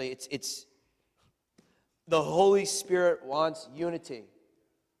 seriously, it's the Holy Spirit wants unity.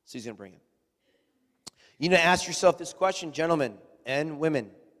 So he's going to bring it. You need to ask yourself this question, gentlemen and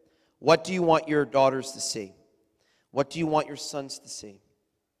women. What do you want your daughters to see? What do you want your sons to see?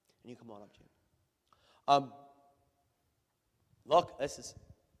 And you come on up, Jim. Look,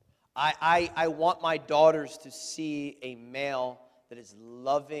 I want my daughters to see a male that is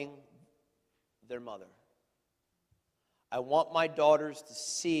loving their mother. I want my daughters to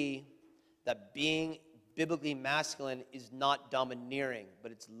see that being biblically masculine is not domineering,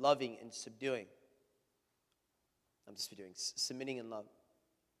 but it's loving and subduing. I'm just doing submitting in love.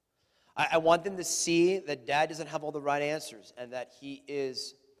 I want them to see that dad doesn't have all the right answers and that he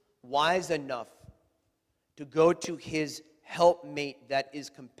is wise enough to go to his helpmate that is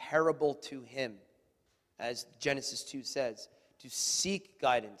comparable to him, as Genesis 2 says, to seek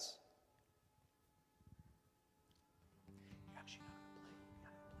guidance.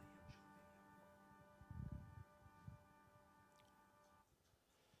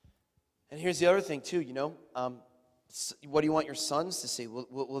 And here's the other thing too, what do you want your sons to see?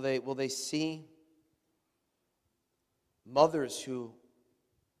 Will they see mothers who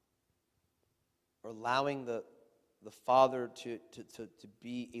are allowing the father to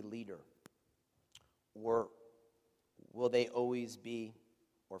be a leader? Or will they always be,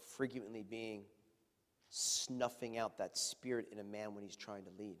 or frequently being, snuffing out that spirit in a man when he's trying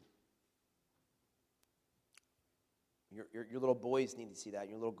to lead? Your little boys need to see that.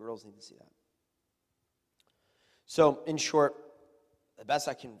 Your little girls need to see that. So, in short, the best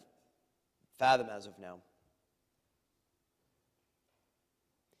I can fathom as of now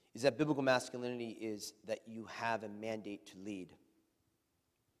is that biblical masculinity is that you have a mandate to lead.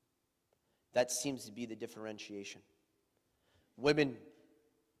 That seems to be the differentiation. Women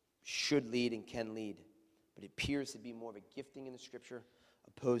should lead and can lead, but it appears to be more of a gifting in the Scripture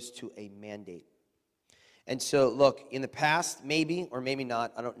opposed to a mandate. And so, look, in the past, maybe, or maybe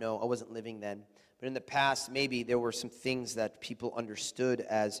not, I don't know, I wasn't living then, but in the past, maybe there were some things that people understood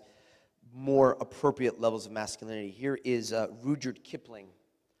as more appropriate levels of masculinity. Here is Rudyard Kipling,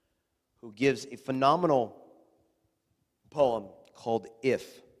 who gives a phenomenal poem called If.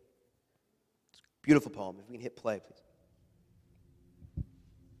 It's a beautiful poem. If we can hit play, please.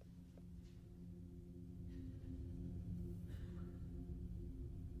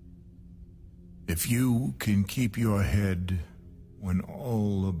 If you can keep your head when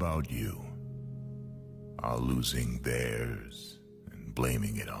all about you are losing theirs and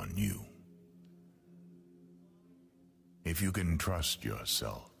blaming it on you. If you can trust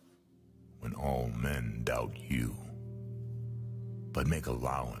yourself when all men doubt you, but make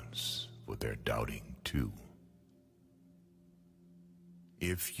allowance for their doubting too.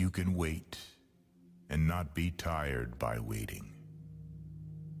 If you can wait and not be tired by waiting,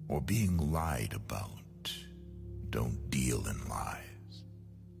 or being lied about, don't deal in lies.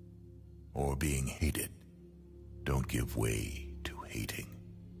 Or being hated, don't give way to hating.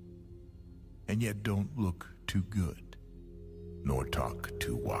 And yet don't look too good, nor talk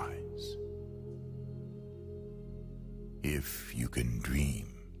too wise. If you can dream,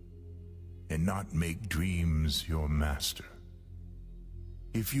 and not make dreams your master.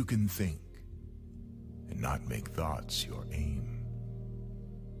 If you can think, and not make thoughts your aim.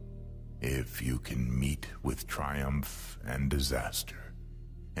 If you can meet with triumph and disaster,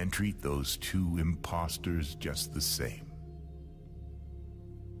 and treat those two impostors just the same.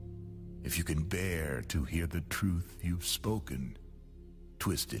 If you can bear to hear the truth you've spoken,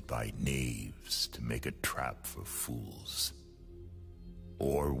 twisted by knaves to make a trap for fools.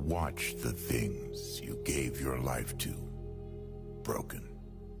 Or watch the things you gave your life to, broken,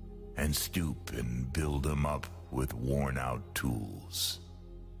 and stoop and build them up with worn-out tools.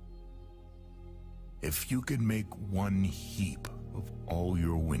 If you can make one heap of all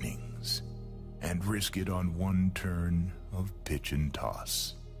your winnings and risk it on one turn of pitch and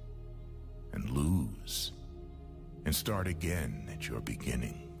toss, and lose, and start again at your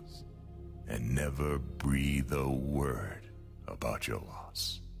beginnings, and never breathe a word about your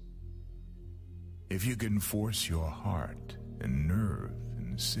loss. If you can force your heart and nerve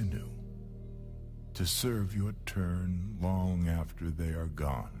and sinew to serve your turn long after they are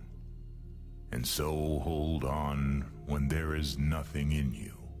gone, and so hold on when there is nothing in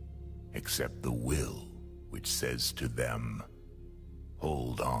you except the will which says to them,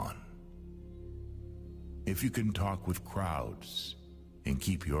 hold on. If you can talk with crowds and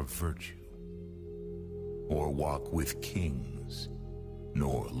keep your virtue, or walk with kings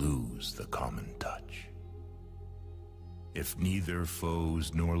nor lose the common touch. If neither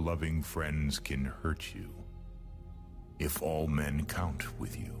foes nor loving friends can hurt you, if all men count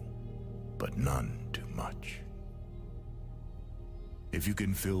with you, but none too much. If you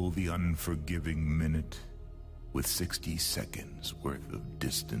can fill the unforgiving minute with 60 seconds worth of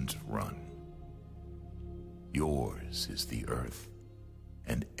distance run, yours is the earth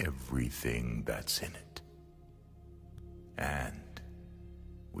and everything that's in it. And,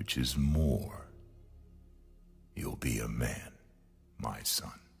 which is more, you'll be a man, my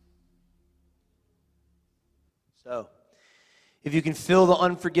son. So, If you can fill the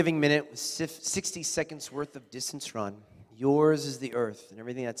unforgiving minute with 60 seconds worth of distance run, yours is the earth and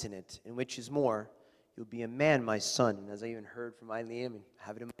everything that's in it, and which is more, you'll be a man, my son. And as I even heard from Eileen and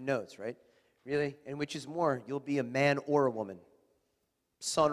have it in my notes, right? Really? And which is more, you'll be a man or a woman, son